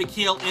we get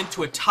McKeel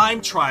into a time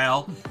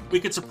trial?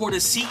 We could support a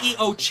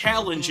CEO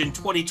challenge in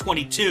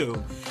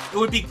 2022. It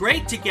would be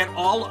great to get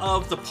all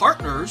of the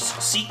partners,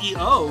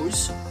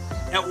 CEOs,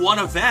 at one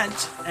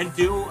event and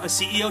do a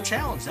CEO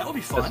challenge. That would be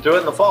fun. Let's do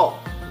it in the fall.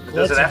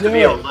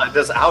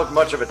 How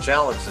much of a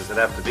challenge does it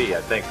have to be?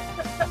 I think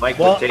Mike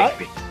would take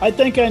me. I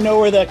think I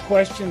know where that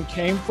question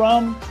came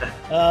from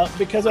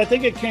because I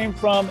think it came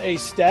from a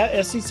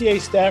SCCA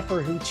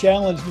staffer who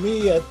challenged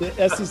me at the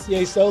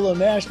SCCA Solo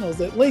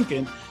Nationals at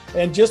Lincoln.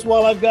 And just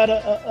while I've got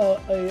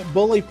a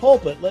bully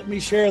pulpit, let me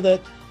share that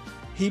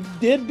he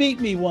did beat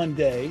me one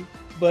day,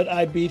 but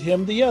I beat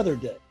him the other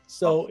day.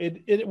 So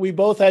we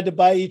both had to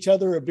buy each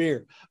other a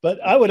beer, but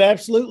I would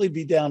absolutely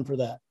be down for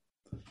that.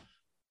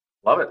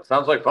 Love it.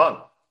 Sounds like fun.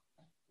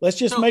 Let's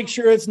just make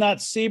sure it's not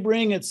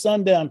Sebring at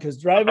sundown, because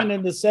driving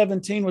into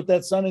 17 with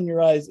that sun in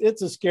your eyes,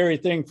 it's a scary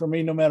thing for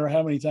me, no matter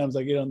how many times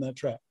I get on that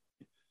track.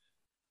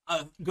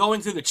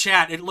 Going through the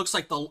chat, it looks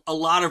like a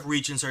lot of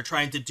regions are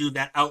trying to do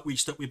that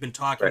outreach that we've been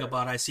talking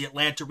about. I see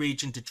Atlanta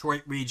region,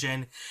 Detroit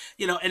region,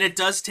 and it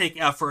does take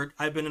effort.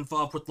 I've been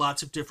involved with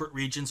lots of different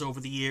regions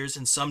over the years,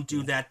 and some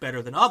do that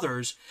better than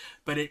others.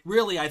 But it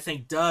really, I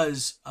think,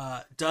 does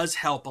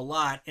help a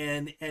lot.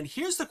 And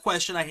here's the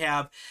question I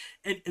have,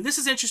 and this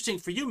is interesting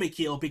for you,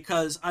 McKeel,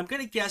 because I'm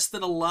going to guess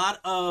that a lot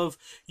of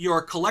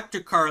your collector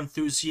car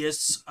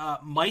enthusiasts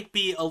might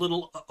be a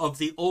little of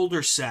the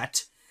older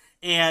set.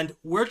 And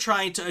we're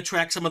trying to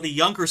attract some of the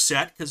younger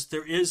set because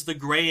there is the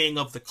graying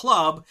of the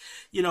club.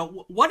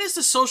 What is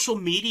the social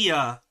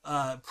media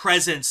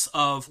presence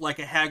of like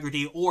a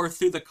Haggerty or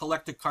through the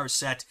collector car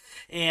set?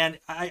 And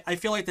I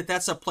feel like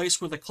that's a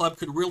place where the club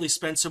could really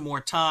spend some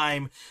more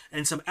time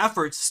and some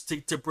efforts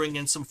to bring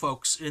in some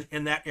folks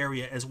in that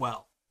area as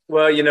well.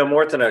 Well,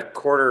 more than a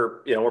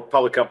quarter, we're a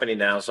public company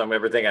now. So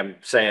everything I'm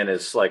saying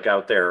is like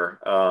out there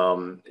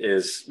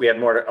is we had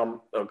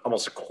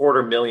almost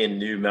 250,000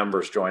 new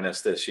members join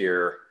us this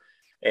year.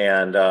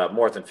 And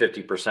more than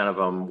 50% of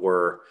them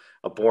were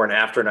born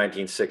after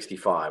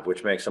 1965,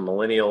 which makes them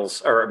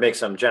millennials or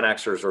makes them Gen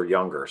Xers or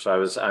younger.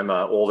 So I'm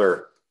an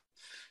older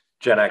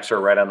Gen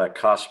Xer right on the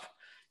cusp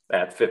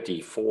at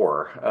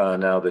 54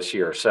 now this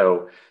year.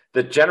 So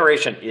the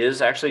generation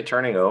is actually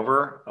turning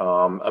over.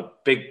 A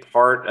big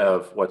part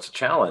of what's a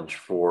challenge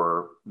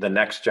for the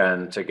next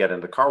gen to get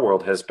into the car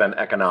world has been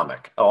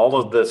economic. All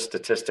of the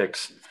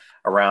statistics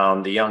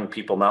around the young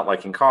people not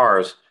liking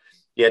cars,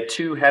 you had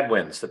 2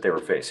 headwinds that they were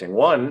facing.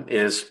 One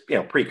is,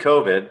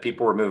 pre-COVID,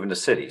 people were moving to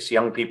cities.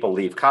 Young people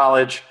leave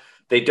college.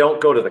 They don't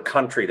go to the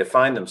country to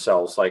find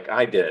themselves like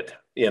I did.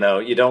 You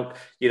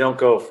don't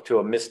go to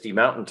a misty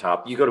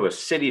mountaintop. You go to a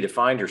city to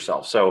find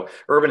yourself. So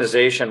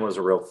urbanization was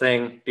a real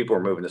thing. People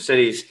were moving to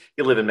cities.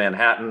 You live in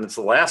Manhattan. It's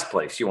the last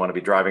place you want to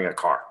be driving a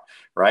car,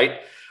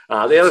 right?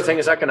 The other thing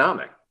is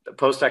economic.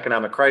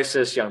 post-economic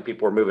crisis, young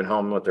people were moving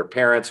home with their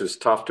parents. It was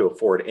tough to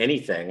afford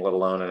anything, let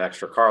alone an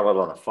extra car, let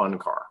alone a fun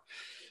car.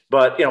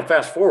 But,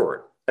 fast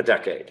forward a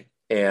decade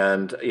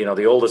and,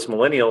 the oldest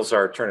millennials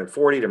are turning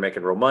 40, they're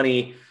making real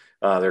money.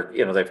 They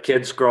have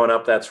kids growing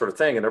up, that sort of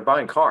thing, and they're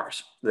buying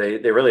cars. They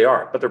really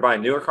are, but they're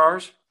buying newer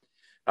cars.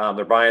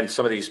 They're buying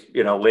some of these,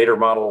 later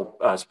model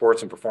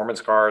sports and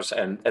performance cars,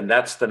 and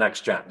that's the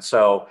next gen.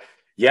 So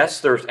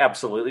yes, there's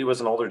absolutely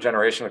was an older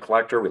generation of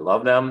collector. We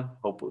love them.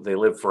 Hope they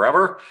live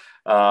forever.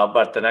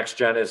 But the next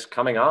gen is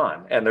coming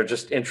on, and they're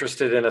just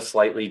interested in a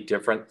slightly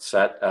different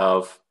set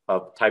of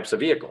types of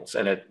vehicles.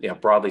 And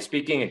it, broadly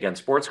speaking, again,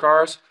 sports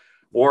cars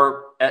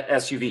or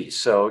SUVs.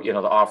 So, the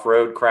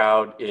off-road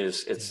crowd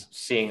it's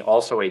seeing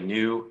also a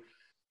new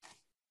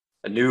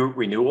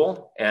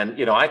renewal. And,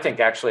 I think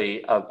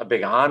actually a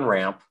big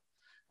on-ramp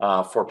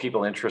for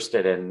people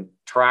interested in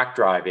track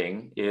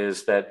driving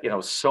is that,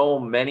 so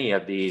many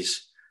of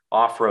these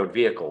off-road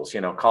vehicles,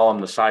 call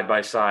them the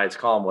side-by-sides,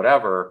 call them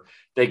whatever,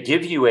 they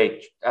give you a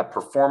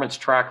performance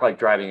track-like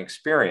driving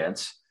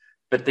experience,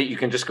 but that you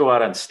can just go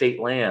out on state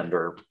land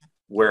or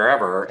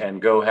wherever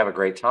and go have a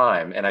great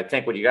time. And I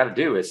think what you got to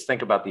do is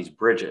think about these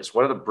bridges.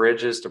 What are the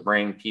bridges to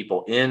bring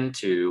people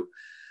into,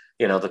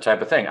 the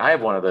type of thing? I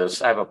have one of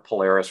those. I have a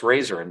Polaris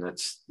Razor, and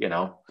it's,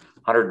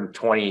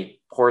 120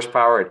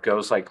 horsepower. It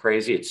goes like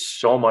crazy. It's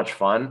so much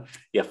fun.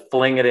 You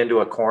fling it into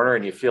a corner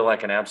and you feel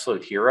like an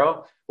absolute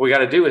hero. What we got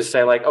to do is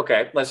say, like,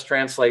 okay, let's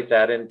translate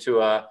that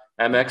into a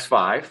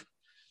MX-5.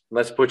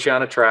 Let's put you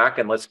on a track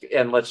and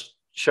let's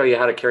show you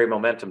how to carry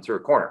momentum through a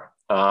corner.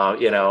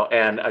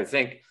 And I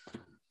think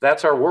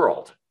that's our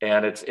world.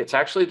 And it's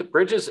actually the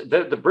bridges.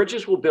 The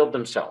bridges will build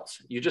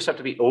themselves. You just have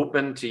to be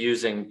open to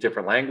using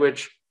different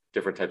language,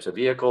 different types of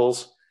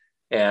vehicles,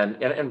 and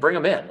bring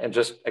them in. And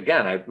just,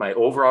 again, my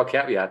overall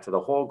caveat to the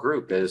whole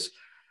group is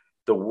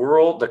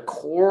the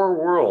core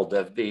world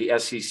of the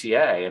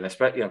SCCA, and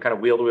especially, kind of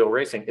wheel-to-wheel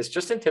racing, is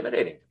just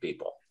intimidating to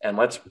people. And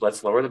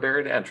let's lower the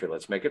barrier to entry.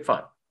 Let's make it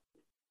fun.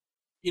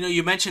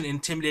 You mentioned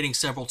intimidating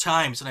several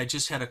times, and I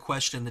just had a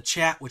question in the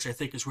chat, which I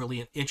think is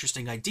really an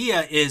interesting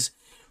idea, is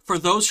for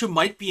those who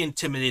might be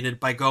intimidated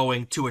by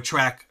going to a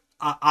track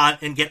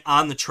and get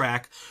on the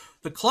track,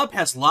 the club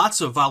has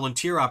lots of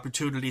volunteer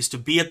opportunities to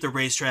be at the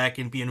racetrack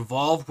and be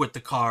involved with the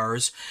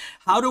cars.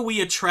 How do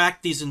we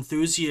attract these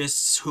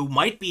enthusiasts who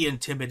might be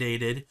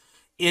intimidated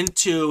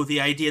into the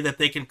idea that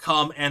they can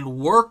come and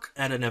work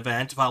at an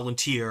event,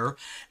 volunteer,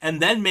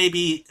 and then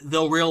maybe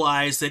they'll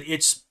realize that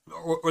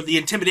or the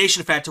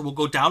intimidation factor will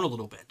go down a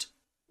little bit?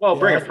 Well,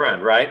 bring a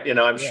friend, right?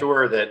 I'm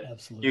sure that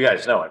absolutely. You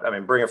guys know it. I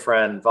mean, bring a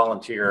friend,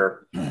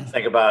 volunteer,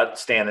 think about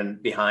standing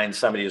behind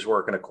somebody who's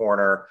working a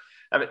corner.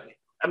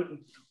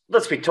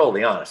 Let's be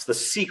totally honest. The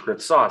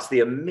secret sauce, the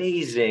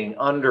amazing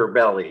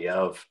underbelly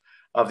of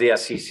the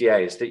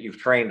SCCA is that you've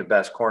trained the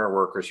best corner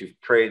workers, you've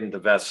trained the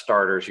best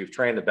starters, you've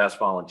trained the best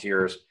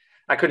volunteers.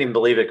 I couldn't even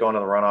believe it going to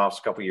the runoffs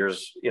a couple of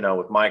years,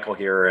 with Michael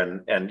here,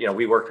 and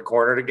we worked a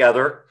corner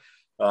together.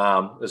 It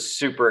was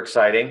super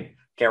exciting.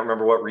 Can't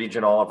remember what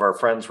region all of our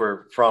friends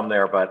were from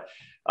there, but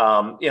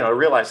I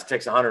realized it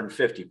takes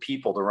 150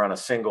 people to run a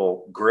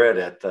single grid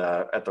at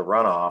the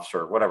runoffs,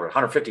 or whatever,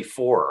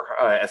 154,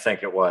 I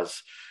think it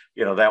was,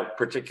 that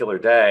particular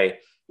day.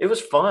 It was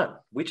fun.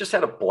 We just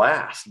had a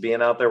blast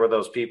being out there with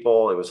those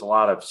people. It was a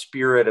lot of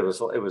spirit. It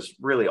was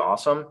really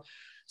awesome.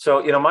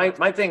 So,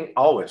 my thing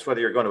always, whether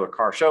you're going to a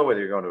car show,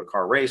 whether you're going to a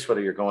car race, whether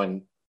you're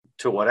going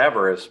to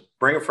whatever, is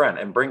bring a friend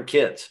and bring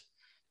kids,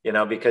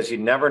 because you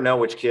never know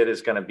which kid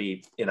is going to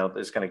be,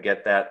 is going to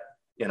get that,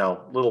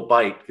 little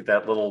bite,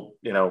 that little,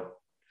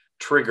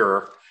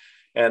 trigger.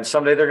 And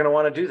someday they're going to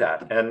want to do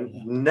that.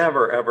 And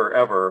never, ever,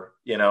 ever,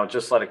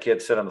 just let a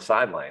kid sit on the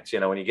sidelines.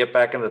 When you get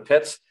back into the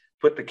pits,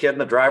 put the kid in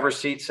the driver's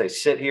seat, say,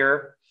 sit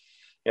here.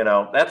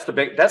 That's the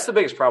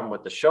biggest problem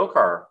with the show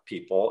car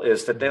people,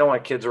 is that they don't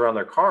want kids around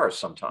their cars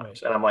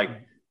sometimes. Right. And I'm like,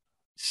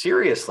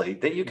 seriously,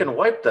 that you can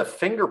wipe the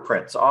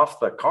fingerprints off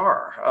the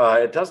car.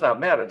 It does not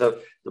matter.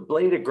 The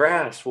blade of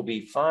grass will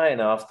be fine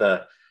off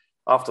the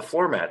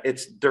floor mat.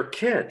 They're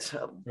kids.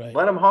 Right.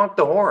 Let them honk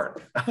the horn.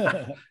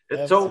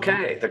 It's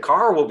okay. The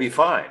car will be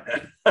fine.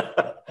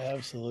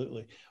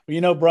 Absolutely.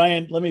 Well,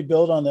 Brian, let me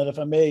build on that, if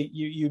I may.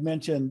 You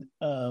mentioned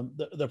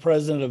the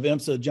president of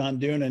IMSA, John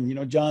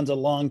Doonan. John's a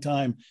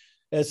longtime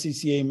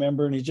SCCA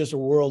member, and he's just a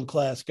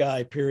world-class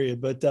guy,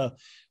 period. But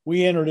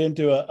we entered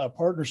into a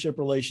partnership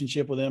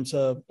relationship with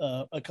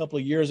IMSA a couple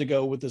of years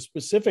ago with the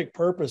specific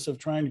purpose of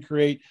trying to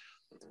create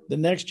the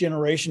next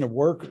generation of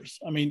workers.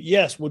 I mean,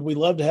 yes, would we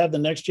love to have the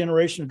next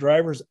generation of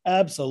drivers?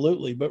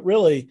 Absolutely. But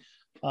really,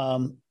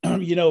 the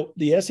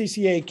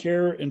SCCA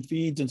care and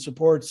feeds and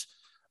supports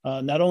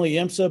not only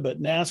IMSA,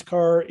 but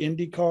NASCAR,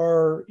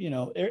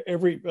 IndyCar,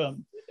 every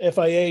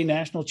FIA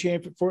national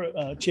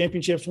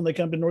championships when they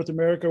come to North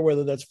America,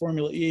 whether that's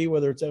Formula E,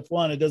 whether it's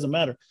F1, it doesn't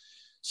matter.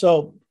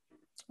 So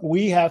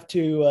we have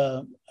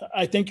to,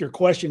 I think your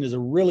question is a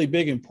really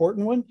big,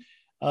 important one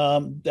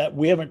that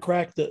we haven't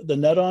cracked the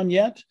nut on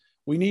yet.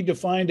 We need to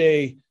find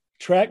a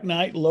track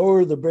night,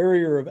 lower the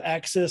barrier of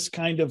access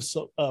kind of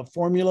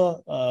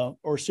formula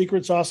or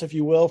secret sauce, if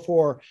you will,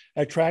 for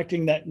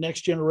attracting that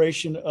next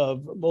generation of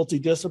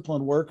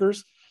multidiscipline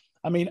workers.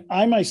 I mean,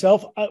 I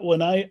myself,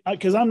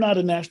 because I'm not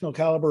a national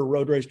caliber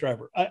road race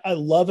driver, I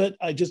love it.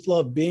 I just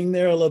love being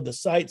there. I love the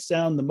sight,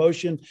 sound, the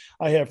motion.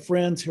 I have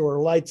friends who are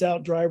lights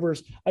out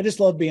drivers. I just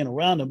love being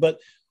around them. But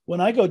when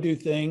I go do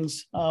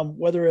things,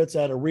 whether it's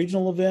at a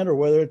regional event or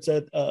whether it's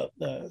at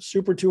a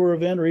super tour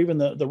event or even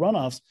the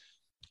runoffs,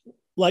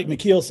 like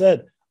McKeel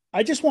said,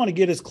 I just want to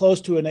get as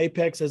close to an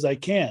apex as I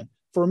can.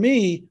 For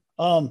me,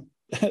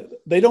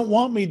 they don't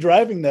want me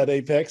driving that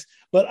apex,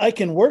 but I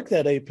can work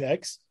that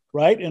apex,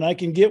 right? And I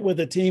can get with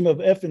a team of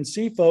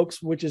F&C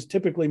folks, which is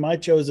typically my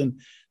chosen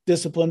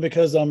discipline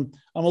because I'm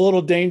a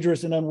little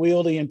dangerous and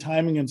unwieldy in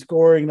timing and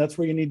scoring. That's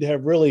where you need to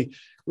have really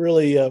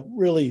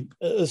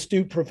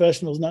astute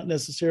professionals, not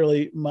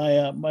necessarily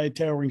my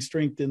towering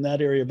strength in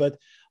that area. But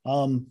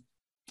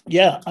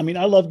yeah, I mean,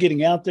 I love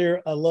getting out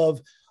there. I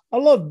love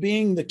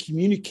being the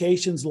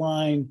communications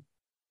line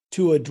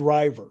to a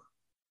driver.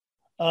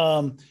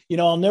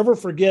 I'll never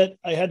forget,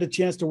 I had the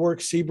chance to work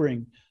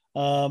Sebring,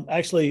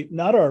 actually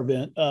not our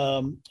event,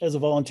 as a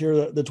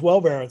volunteer, the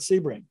 12-hour at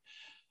Sebring.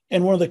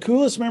 And one of the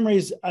coolest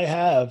memories I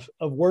have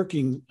of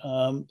working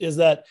is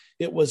that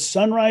it was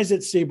sunrise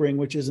at Sebring,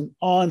 which is an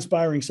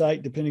awe-inspiring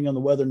sight, depending on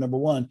the weather, number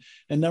one.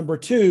 And number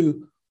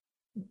two,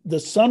 the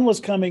sun was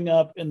coming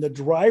up and the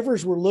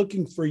drivers were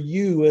looking for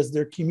you as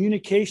their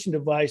communication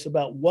device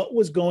about what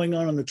was going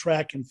on the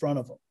track in front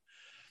of them.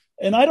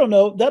 And I don't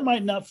know, that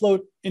might not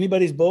float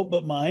anybody's boat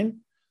but mine,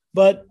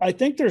 but I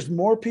think there's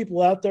more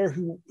people out there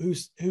who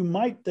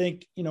might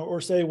think,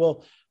 or say,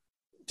 well,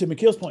 to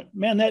McKeel's point,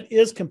 man, that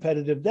is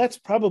competitive. That's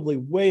probably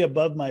way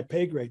above my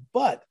pay grade,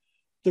 but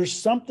there's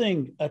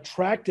something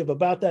attractive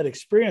about that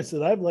experience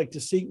that I'd like to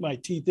sink my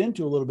teeth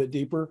into a little bit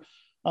deeper.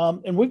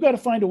 And we've got to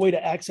find a way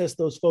to access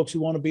those folks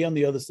who want to be on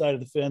the other side of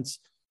the fence,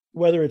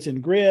 whether it's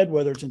in grid,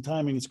 whether it's in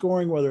timing and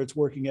scoring, whether it's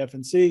working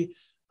F&C.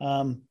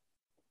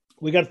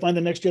 We got to find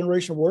the next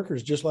generation of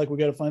workers, just like we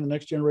got to find the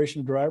next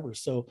generation of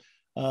drivers. So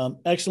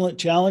excellent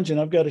challenge.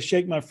 And I've got to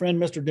shake my friend,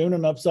 Mr.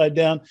 Doonan, upside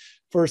down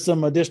for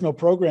some additional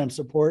program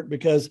support,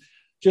 because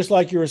just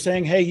like you were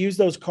saying, hey, use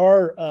those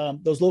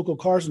local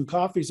cars and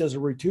coffees as a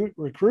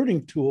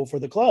recruiting tool for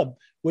the club,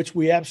 which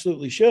we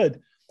absolutely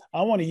should.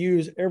 I want to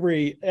use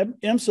every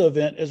IMSA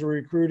event as a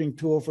recruiting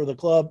tool for the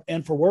club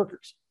and for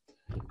workers.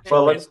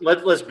 Well,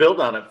 let's build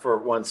on it for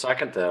 1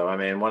 second, though. I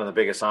mean, one of the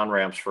biggest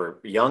on-ramps for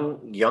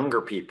younger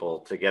people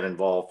to get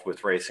involved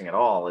with racing at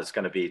all is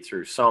going to be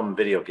through some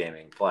video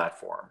gaming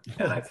platform.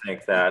 And I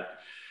think that,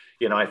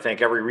 I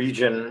think every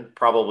region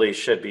probably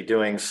should be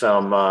doing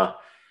some,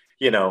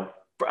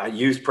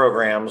 youth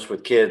programs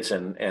with kids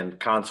and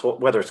console,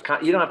 whether it's,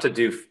 you don't have to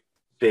do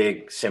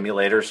big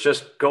simulators,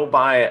 just go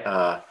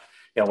buy,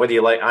 whether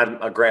you like,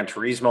 I'm a Gran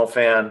Turismo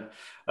fan,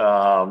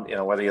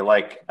 whether you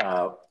like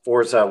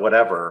Forza,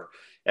 whatever,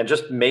 and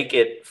just make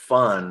it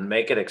fun,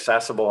 make it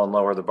accessible and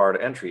lower the bar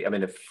to entry. I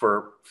mean, if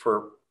for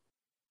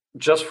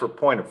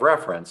point of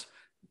reference,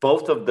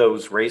 both of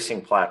those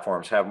racing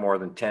platforms have more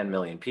than 10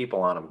 million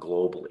people on them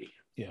globally.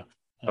 Yeah.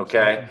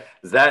 Okay.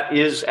 Absolutely. That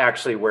is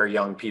actually where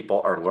young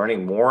people are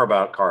learning more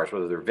about cars,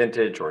 whether they're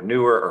vintage or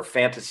newer or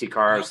fantasy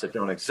cars that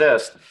don't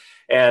exist.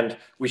 And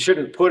we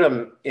shouldn't put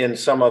them in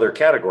some other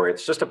category.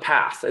 It's just a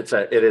path. It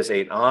is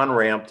an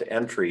on-ramp to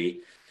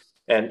entry,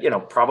 and,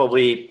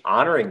 probably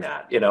honoring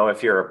that.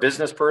 If you're a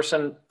business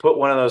person, put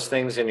one of those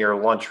things in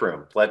your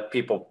lunchroom, let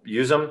people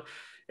use them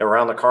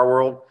around the car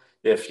world.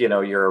 If,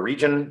 you're a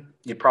region,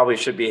 you probably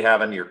should be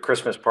having your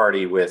Christmas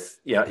party with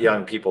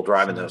young people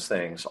driving those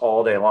things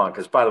all day long.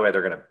 Because, by the way,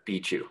 they're going to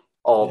beat you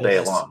all day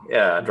long.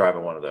 Yeah,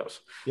 driving one of those.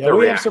 Yeah,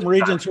 we have some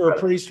regions who are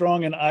pretty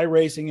strong in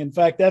iRacing. In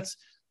fact, that's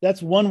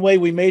one way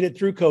we made it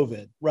through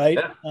COVID, right?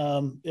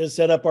 Yeah. Is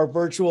set up our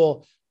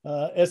virtual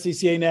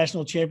SCCA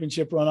National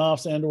Championship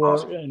runoffs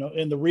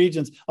in the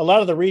regions. A lot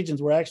of the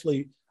regions were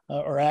actually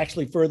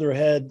further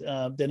ahead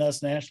than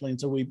us nationally, and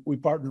so we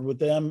partnered with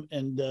them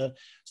and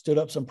stood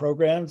up some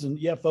programs. And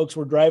yeah, folks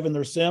were driving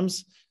their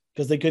sims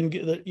because they couldn't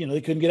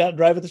get out and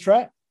drive at the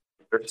track.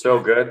 They're so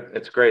good.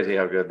 It's crazy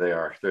how good they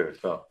are too.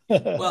 So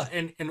well,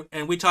 and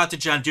we talked to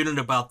John Doonan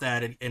about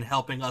that and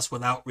helping us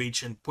with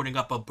outreach and putting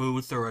up a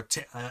booth or a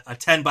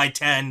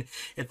 10x10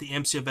 at the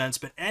IMSA events.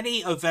 But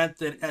any event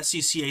that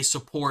SCCA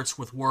supports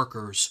with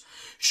workers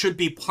should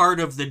be part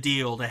of the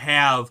deal to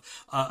have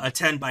a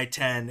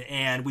 10x10,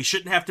 and we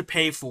shouldn't have to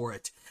pay for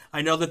it.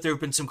 I know that there have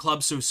been some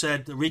clubs who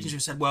said, the regions who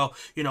said, well,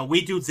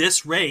 we do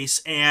this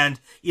race and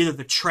either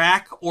the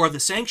track or the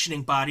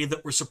sanctioning body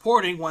that we're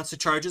supporting wants to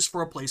charge us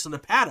for a place in the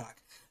paddock.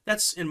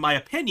 That's, in my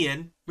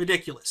opinion,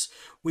 ridiculous.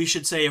 We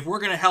should say, if we're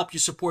going to help you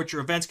support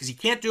your events because you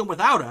can't do them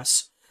without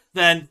us,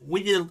 then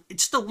we need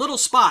just a little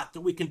spot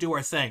that we can do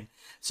our thing.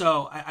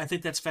 So I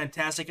think that's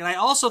fantastic. And I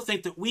also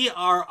think that we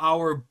are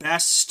our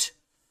best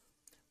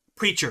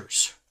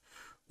preachers.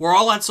 We're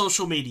all on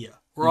social media.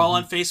 We're all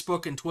on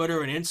Facebook and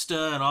Twitter and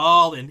Insta and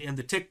all and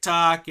the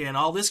TikTok and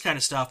all this kind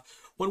of stuff.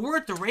 When we're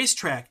at the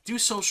racetrack, do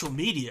social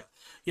media.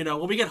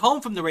 When we get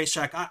home from the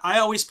racetrack, I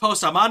always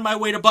post, I'm on my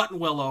way to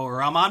Buttonwillow,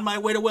 or I'm on my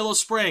way to Willow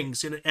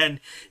Springs. And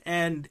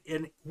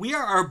we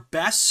are our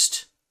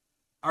best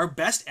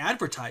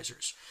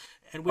advertisers.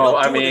 And we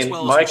don't do it as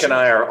well Mike as we and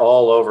I are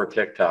all over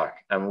TikTok.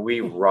 I mean,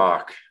 we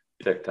rock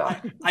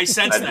TikTok. I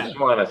sense that. I just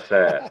want to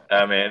say it.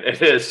 I mean,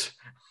 it is.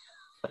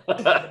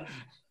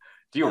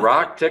 Do you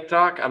rock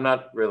TikTok? I'm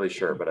not really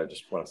sure, but I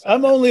just want to say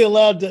I'm only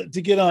allowed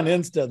to get on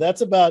Insta. That's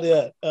about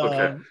it.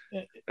 Okay.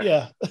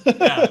 Yeah.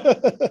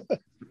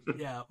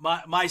 Yeah.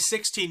 My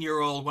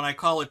 16-year-old, when I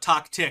it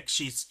Talk Tick,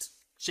 she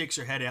shakes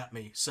her head at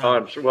me.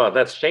 So well,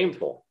 that's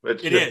shameful.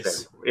 It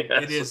is.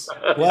 Yes. It is.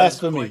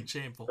 Blasphemy. It is quite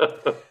shameful.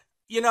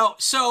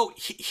 So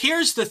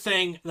here's the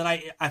thing that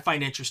I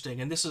find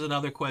interesting, and this is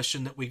another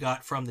question that we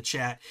got from the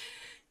chat.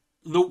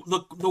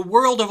 The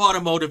world of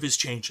automotive is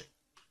changing.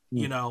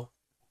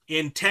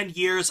 In 10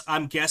 years,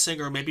 I'm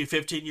guessing, or maybe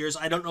 15 years,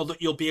 I don't know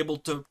that you'll be able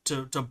to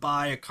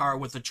buy a car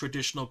with a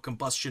traditional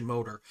combustion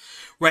motor.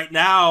 Right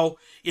now,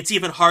 it's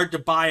even hard to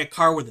buy a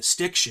car with a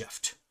stick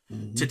shift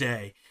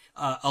today.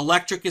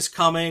 Electric is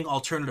coming,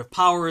 alternative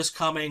power is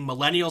coming,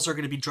 millennials are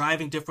going to be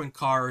driving different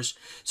cars.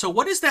 So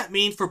what does that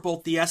mean for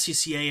both the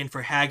SCCA and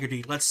for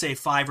Hagerty, let's say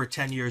 5 or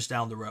 10 years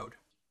down the road?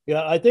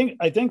 Yeah, I think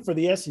for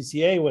the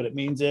SCCA, what it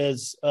means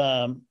is,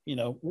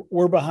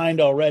 we're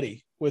behind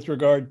already with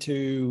regard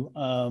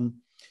to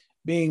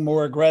being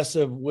more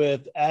aggressive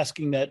with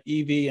asking that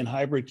EV and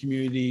hybrid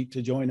community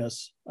to join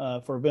us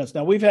for events.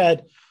 Now, we've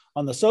had,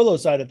 on the solo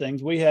side of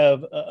things, we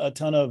have a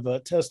ton of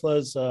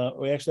Teslas.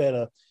 We actually had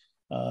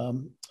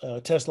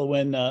a Tesla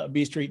win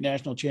B Street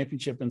National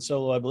Championship in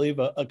solo, I believe,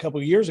 a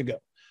couple of years ago.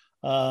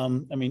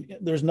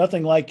 There's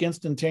nothing like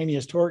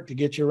instantaneous torque to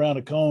get you around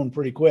a cone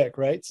pretty quick,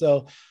 right?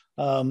 So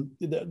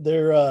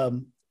they're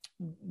out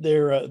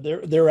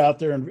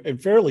there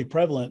and fairly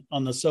prevalent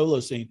on the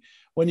solo scene.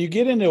 When you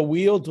get into a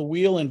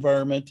wheel-to-wheel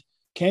environment,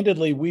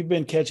 candidly, we've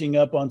been catching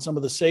up on some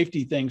of the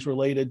safety things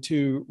related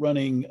to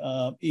running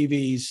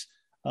EVs,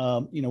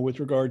 with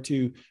regard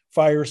to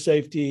fire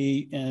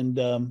safety and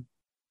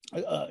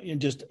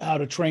just how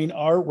to train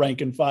our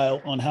rank and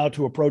file on how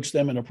to approach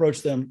them in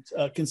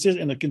a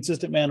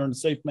consistent manner, in a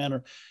safe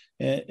manner,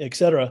 et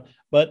cetera.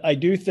 But I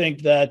do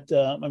think that,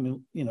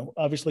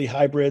 obviously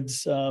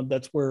hybrids,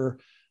 that's where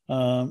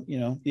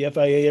the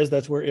FIA is,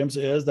 that's where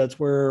IMSA is, that's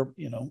where,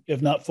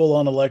 if not full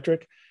on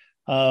electric.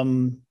 I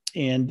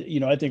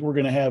think we're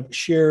going to have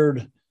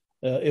shared,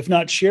 if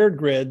not shared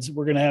grids,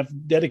 we're going to have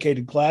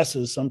dedicated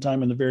classes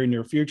sometime in the very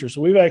near future.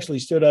 So we've actually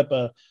stood up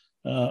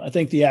I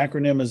think the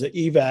acronym is an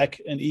EVAC,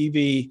 an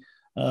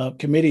EV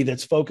committee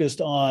that's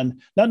focused on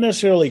not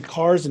necessarily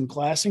cars and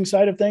classing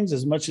side of things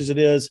as much as it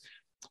is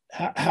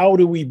how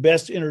do we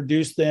best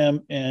introduce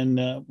them, and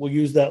we'll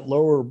use that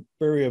lower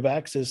barrier of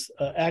access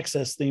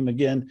theme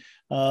again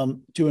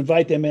to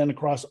invite them in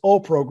across all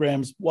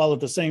programs, while at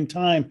the same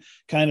time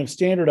kind of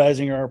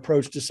standardizing our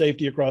approach to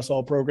safety across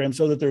all programs,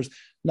 so that there's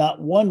not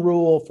one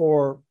rule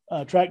for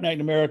Track Night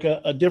in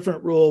America, a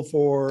different rule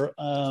for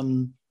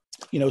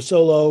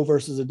solo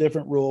versus a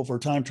different rule for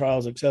time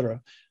trials, et cetera.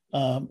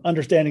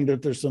 Understanding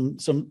that there's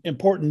some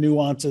important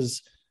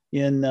nuances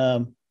in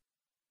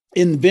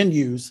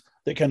venues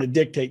that kind of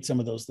dictate some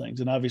of those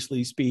things. And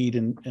obviously speed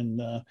and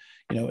an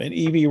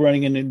EV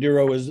running an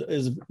enduro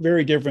is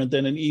very different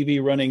than an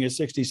EV running a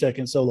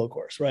 60-second solo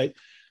course, right?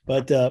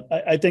 But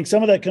I think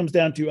some of that comes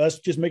down to us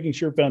just making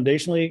sure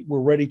foundationally we're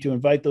ready to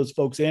invite those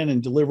folks in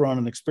and deliver on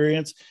an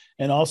experience.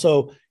 And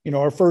also,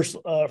 our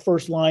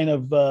first line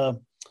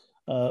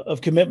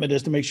of commitment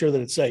is to make sure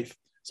that it's safe.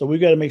 So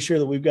we've got to make sure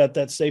that we've got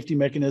that safety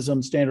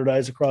mechanism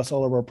standardized across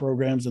all of our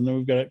programs, and then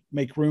we've got to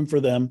make room for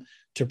them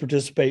to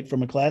participate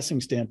from a classing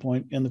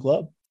standpoint in the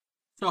club.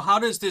 So how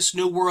does this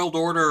new world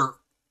order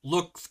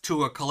look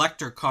to a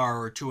collector car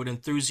or to an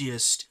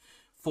enthusiast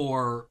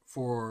for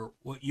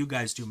what you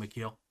guys do,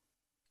 McKeel?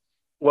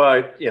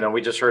 Well,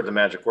 we just heard the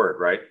magic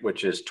word, right?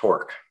 Which is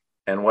torque.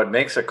 And what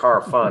makes a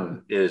car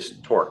fun is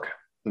torque,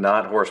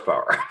 not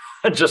horsepower.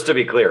 Just to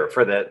be clear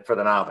for the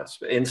novice,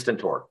 instant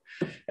torque.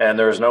 And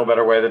there's no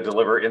better way to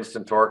deliver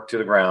instant torque to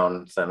the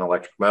ground than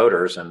electric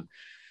motors. And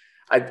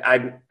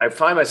I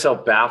find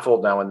myself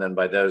baffled now and then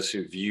by those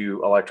who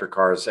view electric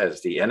cars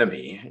as the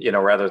enemy,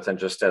 rather than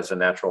just as a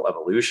natural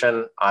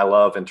evolution. I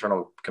love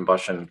internal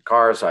combustion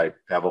cars. I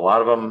have a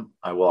lot of them.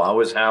 I will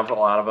always have a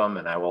lot of them,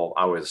 and I will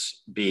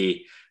always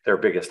be their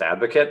biggest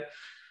advocate.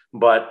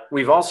 But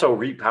we've also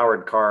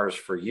repowered cars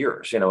for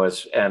years,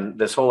 and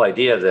this whole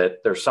idea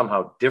that they're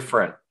somehow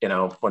different,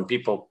 when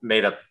people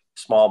made a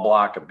small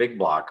block, a big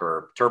block,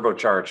 or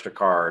turbocharged a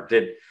car,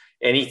 did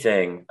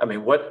anything. I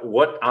mean,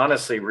 what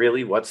honestly,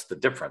 really, what's the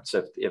difference?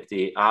 If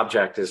the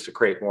object is to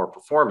create more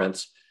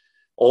performance,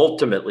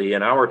 ultimately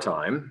in our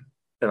time,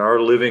 in our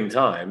living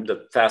time,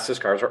 the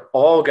fastest cars are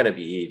all going to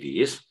be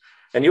EVs,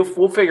 and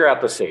we'll figure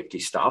out the safety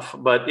stuff.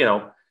 But,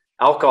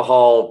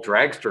 alcohol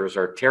dragsters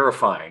are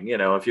terrifying,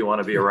 if you want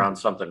to be around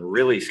something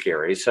really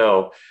scary.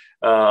 So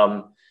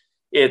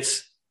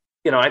it's,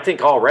 I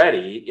think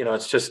already,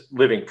 it's just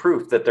living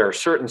proof that there are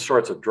certain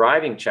sorts of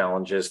driving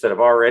challenges that have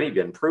already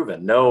been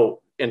proven.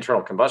 No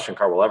internal combustion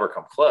car will ever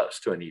come close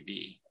to an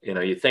EV.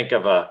 You think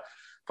of a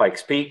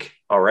Pikes Peak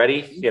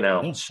already,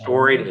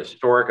 storied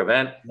historic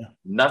event. Yeah.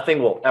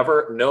 Nothing will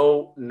ever,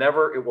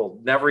 it will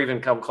never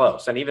even come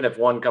close. And even if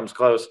one comes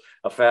close,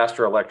 a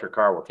faster electric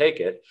car will take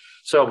it.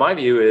 So my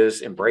view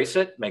is embrace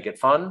it, make it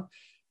fun.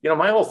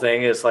 My whole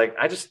thing is like,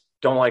 I just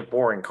don't like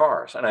boring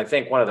cars. And I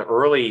think one of the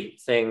early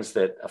things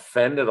that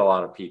offended a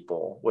lot of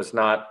people was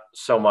not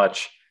so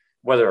much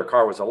whether a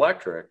car was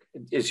electric,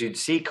 is you'd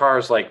see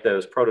cars like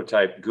those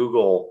prototype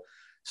Google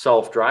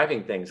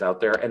self-driving things out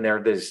there, and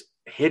they're this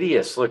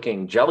hideous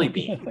looking jelly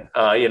bean,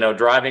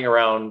 driving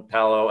around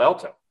Palo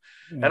Alto.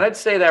 And I'd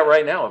say that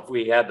right now, if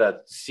we had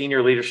the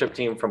senior leadership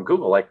team from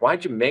Google, like,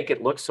 why'd you make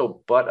it look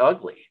so butt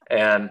ugly?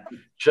 And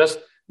just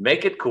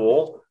make it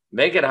cool,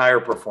 make it higher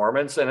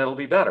performance, and it'll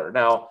be better.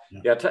 Now,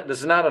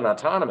 this is not an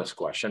autonomous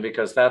question,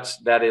 because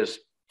that is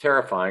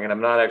terrifying, and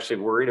I'm not actually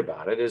worried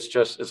about it. It's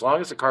just, as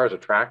long as the car is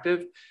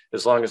attractive,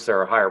 as long as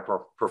there are higher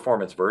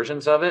performance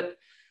versions of it,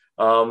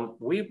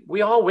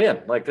 we all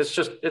win. Like,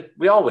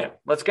 we all win.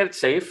 Let's get it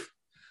safe,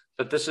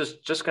 but this is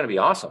just going to be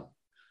awesome.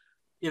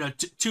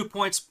 2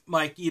 points,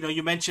 Mike.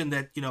 You mentioned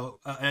that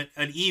an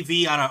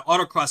EV on an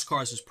autocross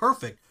cars is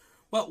perfect.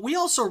 Well, we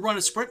also run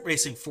a sprint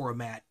racing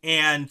format,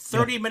 and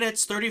 30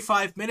 minutes,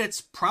 35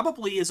 minutes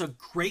probably is a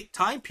great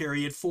time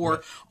period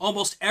for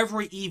almost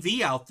every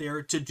EV out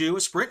there to do a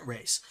sprint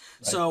race.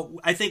 Right. So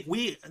I think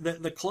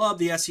the club,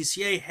 the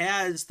SCCA,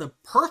 has the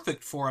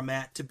perfect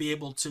format to be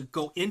able to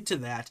go into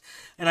that.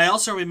 And I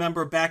also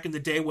remember back in the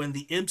day when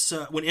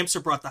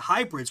IMSA brought the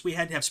hybrids, we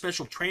had to have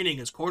special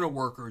training as corner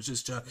workers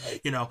as to,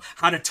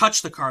 how to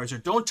touch the cars or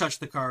don't touch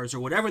the cars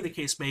or whatever the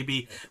case may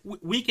be.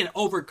 We can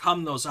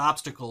overcome those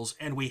obstacles,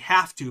 and we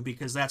have to,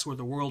 because that's where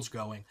the world's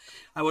going.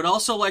 I would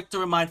also like to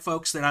remind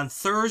folks that on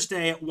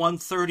Thursday at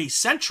 1:30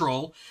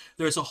 Central,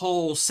 there's a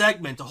whole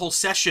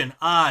session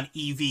on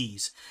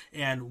EVs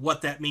and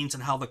what that means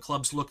and how the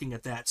club's looking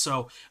at that.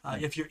 So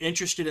if you're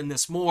interested in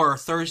this more,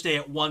 Thursday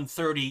at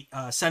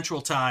 1:30 Central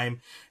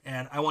Time.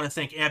 And I want to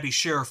thank Abby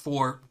Scher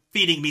for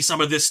feeding me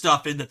some of this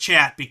stuff in the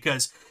chat,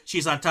 because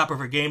she's on top of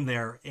her game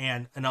there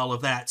and all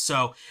of that.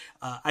 So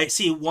I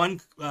see one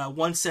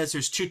says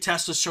there's 2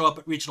 Teslas show up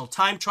at regional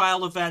time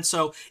trial events.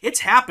 So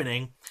it's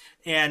happening.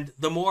 And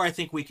the more I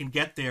think we can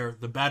get there,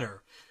 the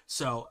better.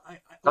 So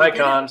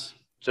Taycons,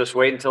 just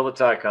wait until the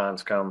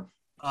Taycons come.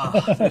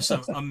 There's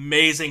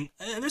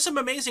some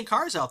amazing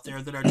cars out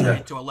there that are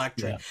turning to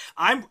electric.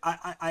 Yeah.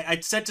 I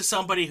said to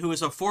somebody who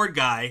is a Ford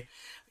guy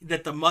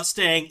that the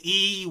Mustang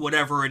E,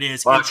 whatever it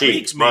is,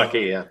 intrigues me.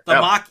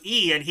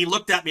 Mach-E, and he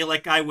looked at me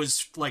like I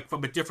was like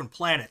from a different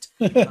planet.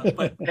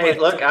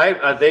 Look,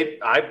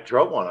 I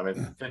drove one. I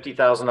mean,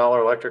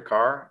 $50,000 electric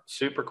car,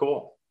 super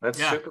cool. That's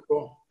super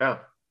cool. Yeah,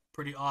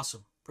 pretty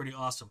awesome.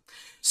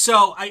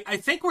 So I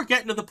think we're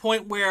getting to the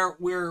point where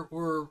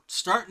we're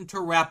starting to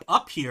wrap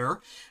up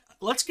here.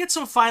 Let's get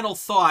some final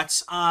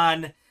thoughts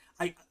on.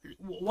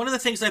 One of the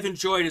things I've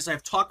enjoyed is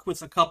I've talked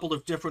with a couple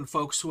of different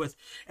folks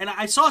and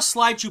I saw a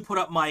slide you put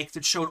up, Mike,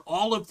 that showed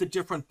all of the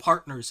different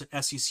partners that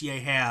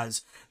SCCA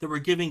has that were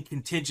giving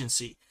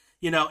contingency.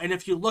 And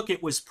if you look,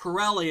 it was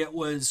Pirelli, it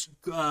was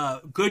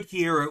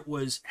Goodyear, it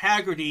was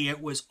Hagerty, it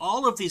was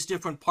all of these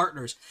different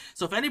partners.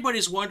 So if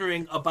anybody's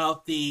wondering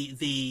about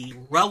the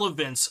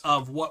relevance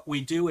of what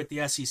we do at the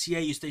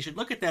SCCA, they should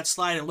look at that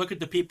slide and look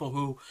at the people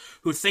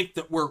who think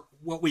that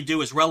what we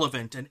do is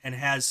relevant and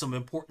has some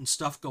important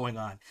stuff going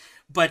on.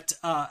 But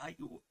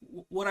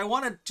what I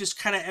want to just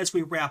kind of, as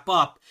we wrap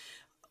up,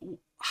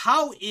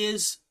 how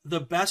is the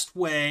best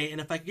way,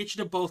 and if I can get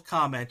you to both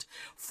comment,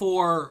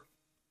 for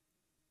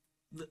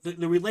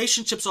the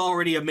relationship's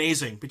already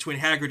amazing between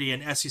Hagerty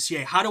and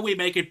SCCA. How do we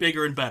make it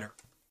bigger and better?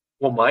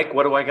 Well, Mike,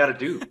 what do I got to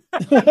do?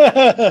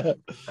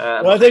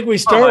 Well, I think we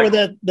start with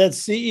that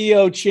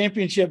CEO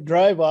championship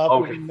drive off,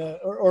 okay.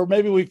 Or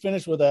maybe we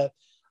finish with that.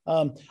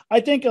 I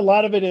think a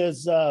lot of it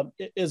is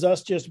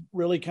us just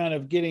really kind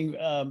of getting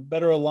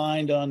better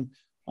aligned on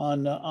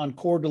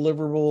core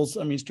deliverables.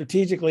 I mean,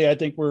 strategically, I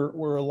think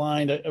we're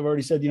aligned. I've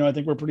already said, I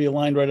think we're pretty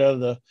aligned right out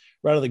of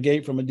the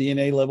gate from a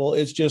DNA level.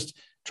 It's just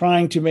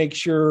trying to make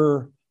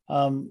sure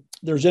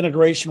there's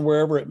integration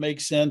wherever it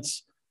makes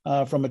sense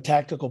from a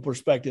tactical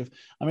perspective.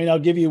 I mean, I'll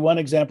give you one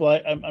example.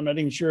 I'm not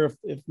even sure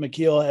if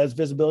McKeel has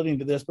visibility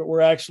into this, but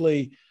we're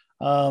actually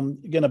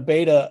going to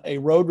beta a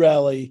road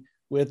rally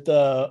with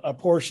a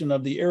portion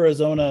of the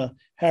Arizona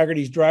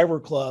Hagerty's Driver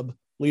Club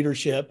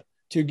leadership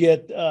to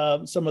get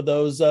some of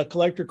those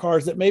collector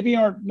cars that maybe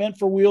aren't meant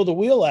for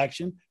wheel-to-wheel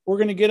action. We're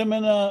going to get them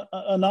in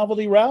a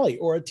novelty rally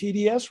or a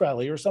TDS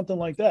rally or something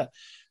like that.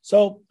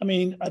 So, I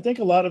mean, I think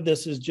a lot of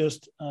this is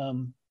just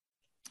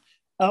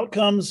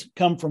outcomes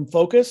come from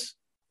focus,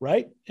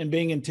 right? And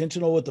being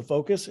intentional with the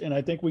focus. And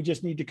I think we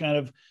just need to kind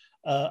of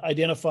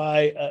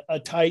identify a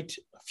tight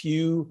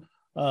few,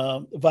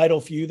 vital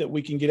few that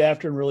we can get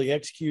after and really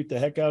execute the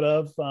heck out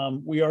of.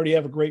 We already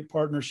have a great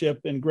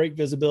partnership and great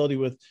visibility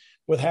with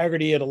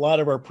Hagerty at a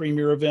lot of our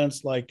premier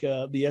events, like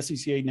the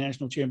SCCA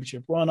National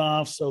Championship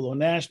runoffs, solo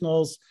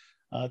nationals,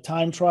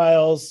 time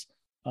trials.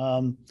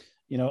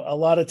 a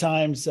lot of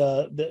times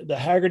the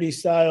Haggerty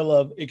style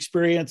of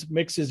experience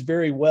mixes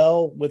very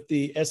well with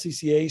the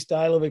SCCA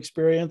style of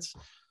experience.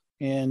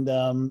 And,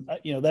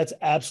 that's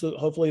absolute.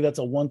 Hopefully that's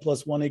a 1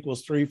 + 1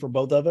 = 3 for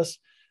both of us.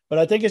 But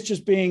I think it's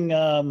just being,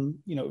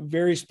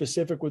 very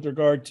specific with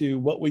regard to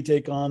what we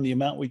take on, the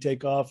amount we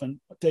take on,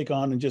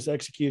 and just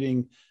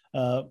executing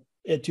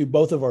it to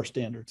both of our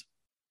standards.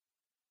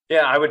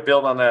 Yeah, I would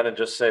build on that and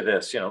just say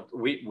this,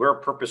 we're a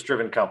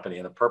purpose-driven company,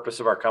 and the purpose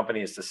of our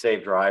company is to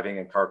save driving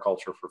and car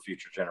culture for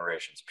future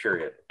generations,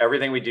 period.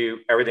 Everything we do,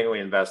 everything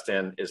we invest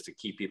in is to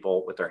keep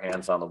people with their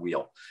hands on the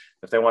wheel.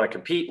 If they want to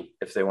compete,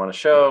 if they want to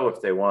show, if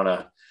they want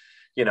to,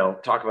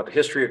 talk about the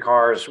history of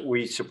cars,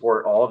 we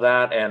support all of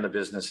that and the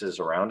businesses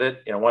around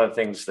it. One of the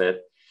things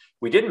that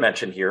we didn't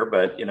mention here,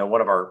 but,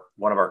 one of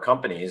our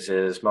companies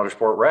is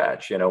Motorsport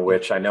Reg,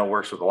 which I know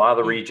works with a lot of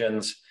the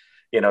regions,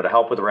 to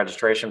help with the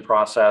registration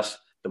process.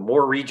 The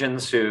more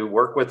regions who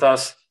work with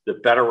us, the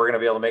better we're going to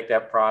be able to make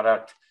that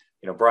product.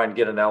 Brian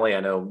Giannelli, I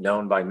know,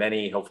 known by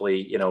many,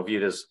 hopefully,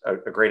 viewed as a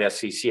great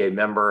SCCA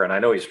member, and I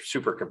know he's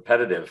super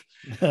competitive.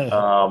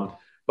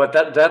 But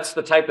that's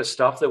the type of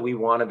stuff that we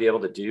want to be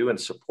able to do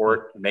and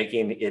support,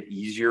 making it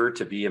easier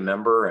to be a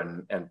member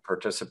and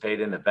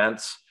participate in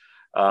events.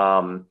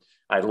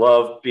 I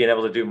love being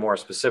able to do more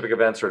specific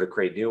events or to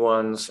create new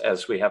ones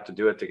as we have to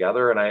do it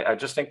together. And I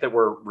just think that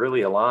we're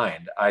really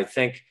aligned. I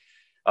think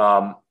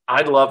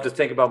I'd love to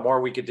think about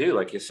more we could do,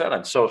 like you said,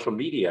 on social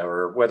media,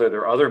 or whether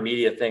there are other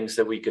media things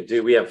that we could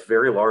do. We have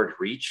very large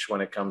reach when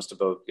it comes to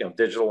both,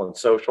 digital and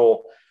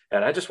social.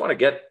 And I just want to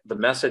get the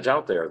message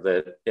out there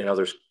that,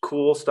 there's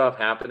cool stuff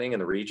happening in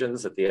the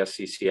regions at the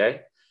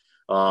SCCA.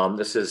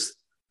 This is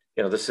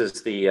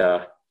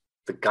the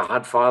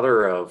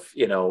godfather of,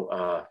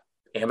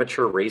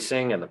 amateur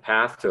racing and the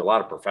path to a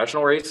lot of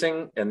professional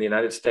racing in the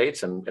United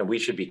States. And we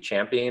should be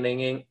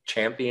championing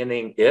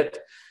it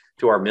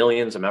to our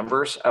millions of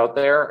members out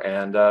there.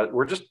 And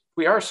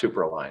we are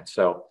super aligned.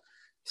 So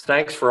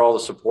thanks for all the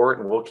support,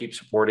 and we'll keep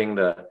supporting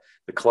the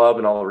club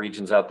and all the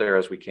regions out there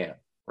as we can.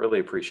 Really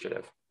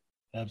appreciative.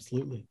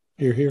 Absolutely.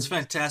 Here. It's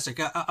fantastic.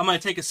 I'm going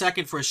to take a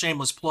second for a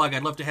shameless plug.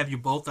 I'd love to have you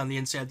both on the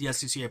Inside the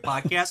SCCA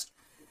podcast.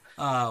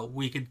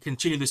 We could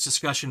continue this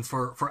discussion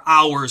for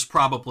hours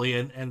probably,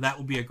 and that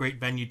would be a great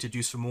venue to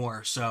do some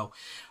more. So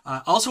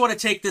also want to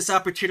take this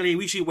opportunity.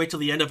 We usually wait till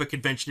the end of a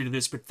convention to do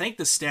this, but thank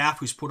the staff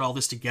who's put all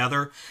this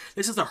together.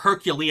 This is a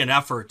Herculean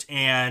effort,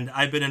 and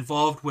I've been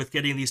involved with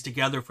getting these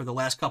together for the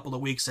last couple of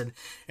weeks, and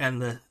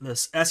the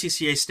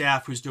SCCA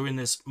staff who's doing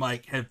this,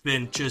 Mike, have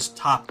been just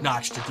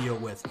top-notch to deal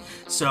with.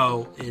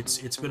 So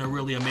it's been a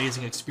really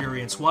amazing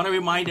experience. Want to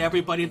remind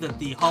everybody that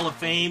the Hall of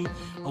Fame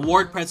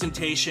award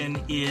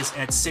presentation is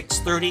at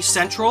 6:30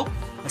 Central.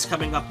 That's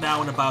coming up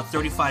now in about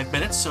 35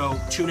 minutes, so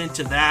tune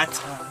into that.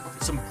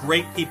 Some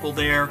great people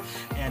there,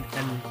 and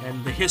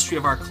the history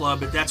of our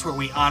club. That's where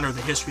we honor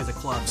the history of the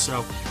club.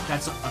 So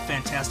that's a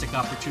fantastic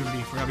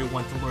opportunity for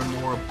everyone to learn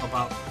more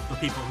about the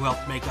people who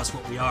helped make us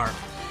what we are.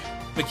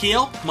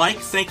 McKeel, Mike,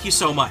 thank you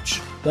so much.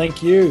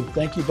 Thank you.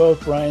 Thank you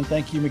both, Brian.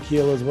 Thank you,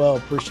 McKeel, as well.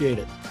 Appreciate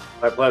it.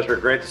 My pleasure.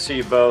 Great to see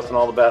you both, and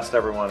all the best,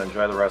 everyone.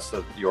 Enjoy the rest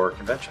of your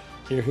convention.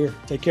 Here.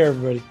 Take care,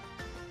 everybody.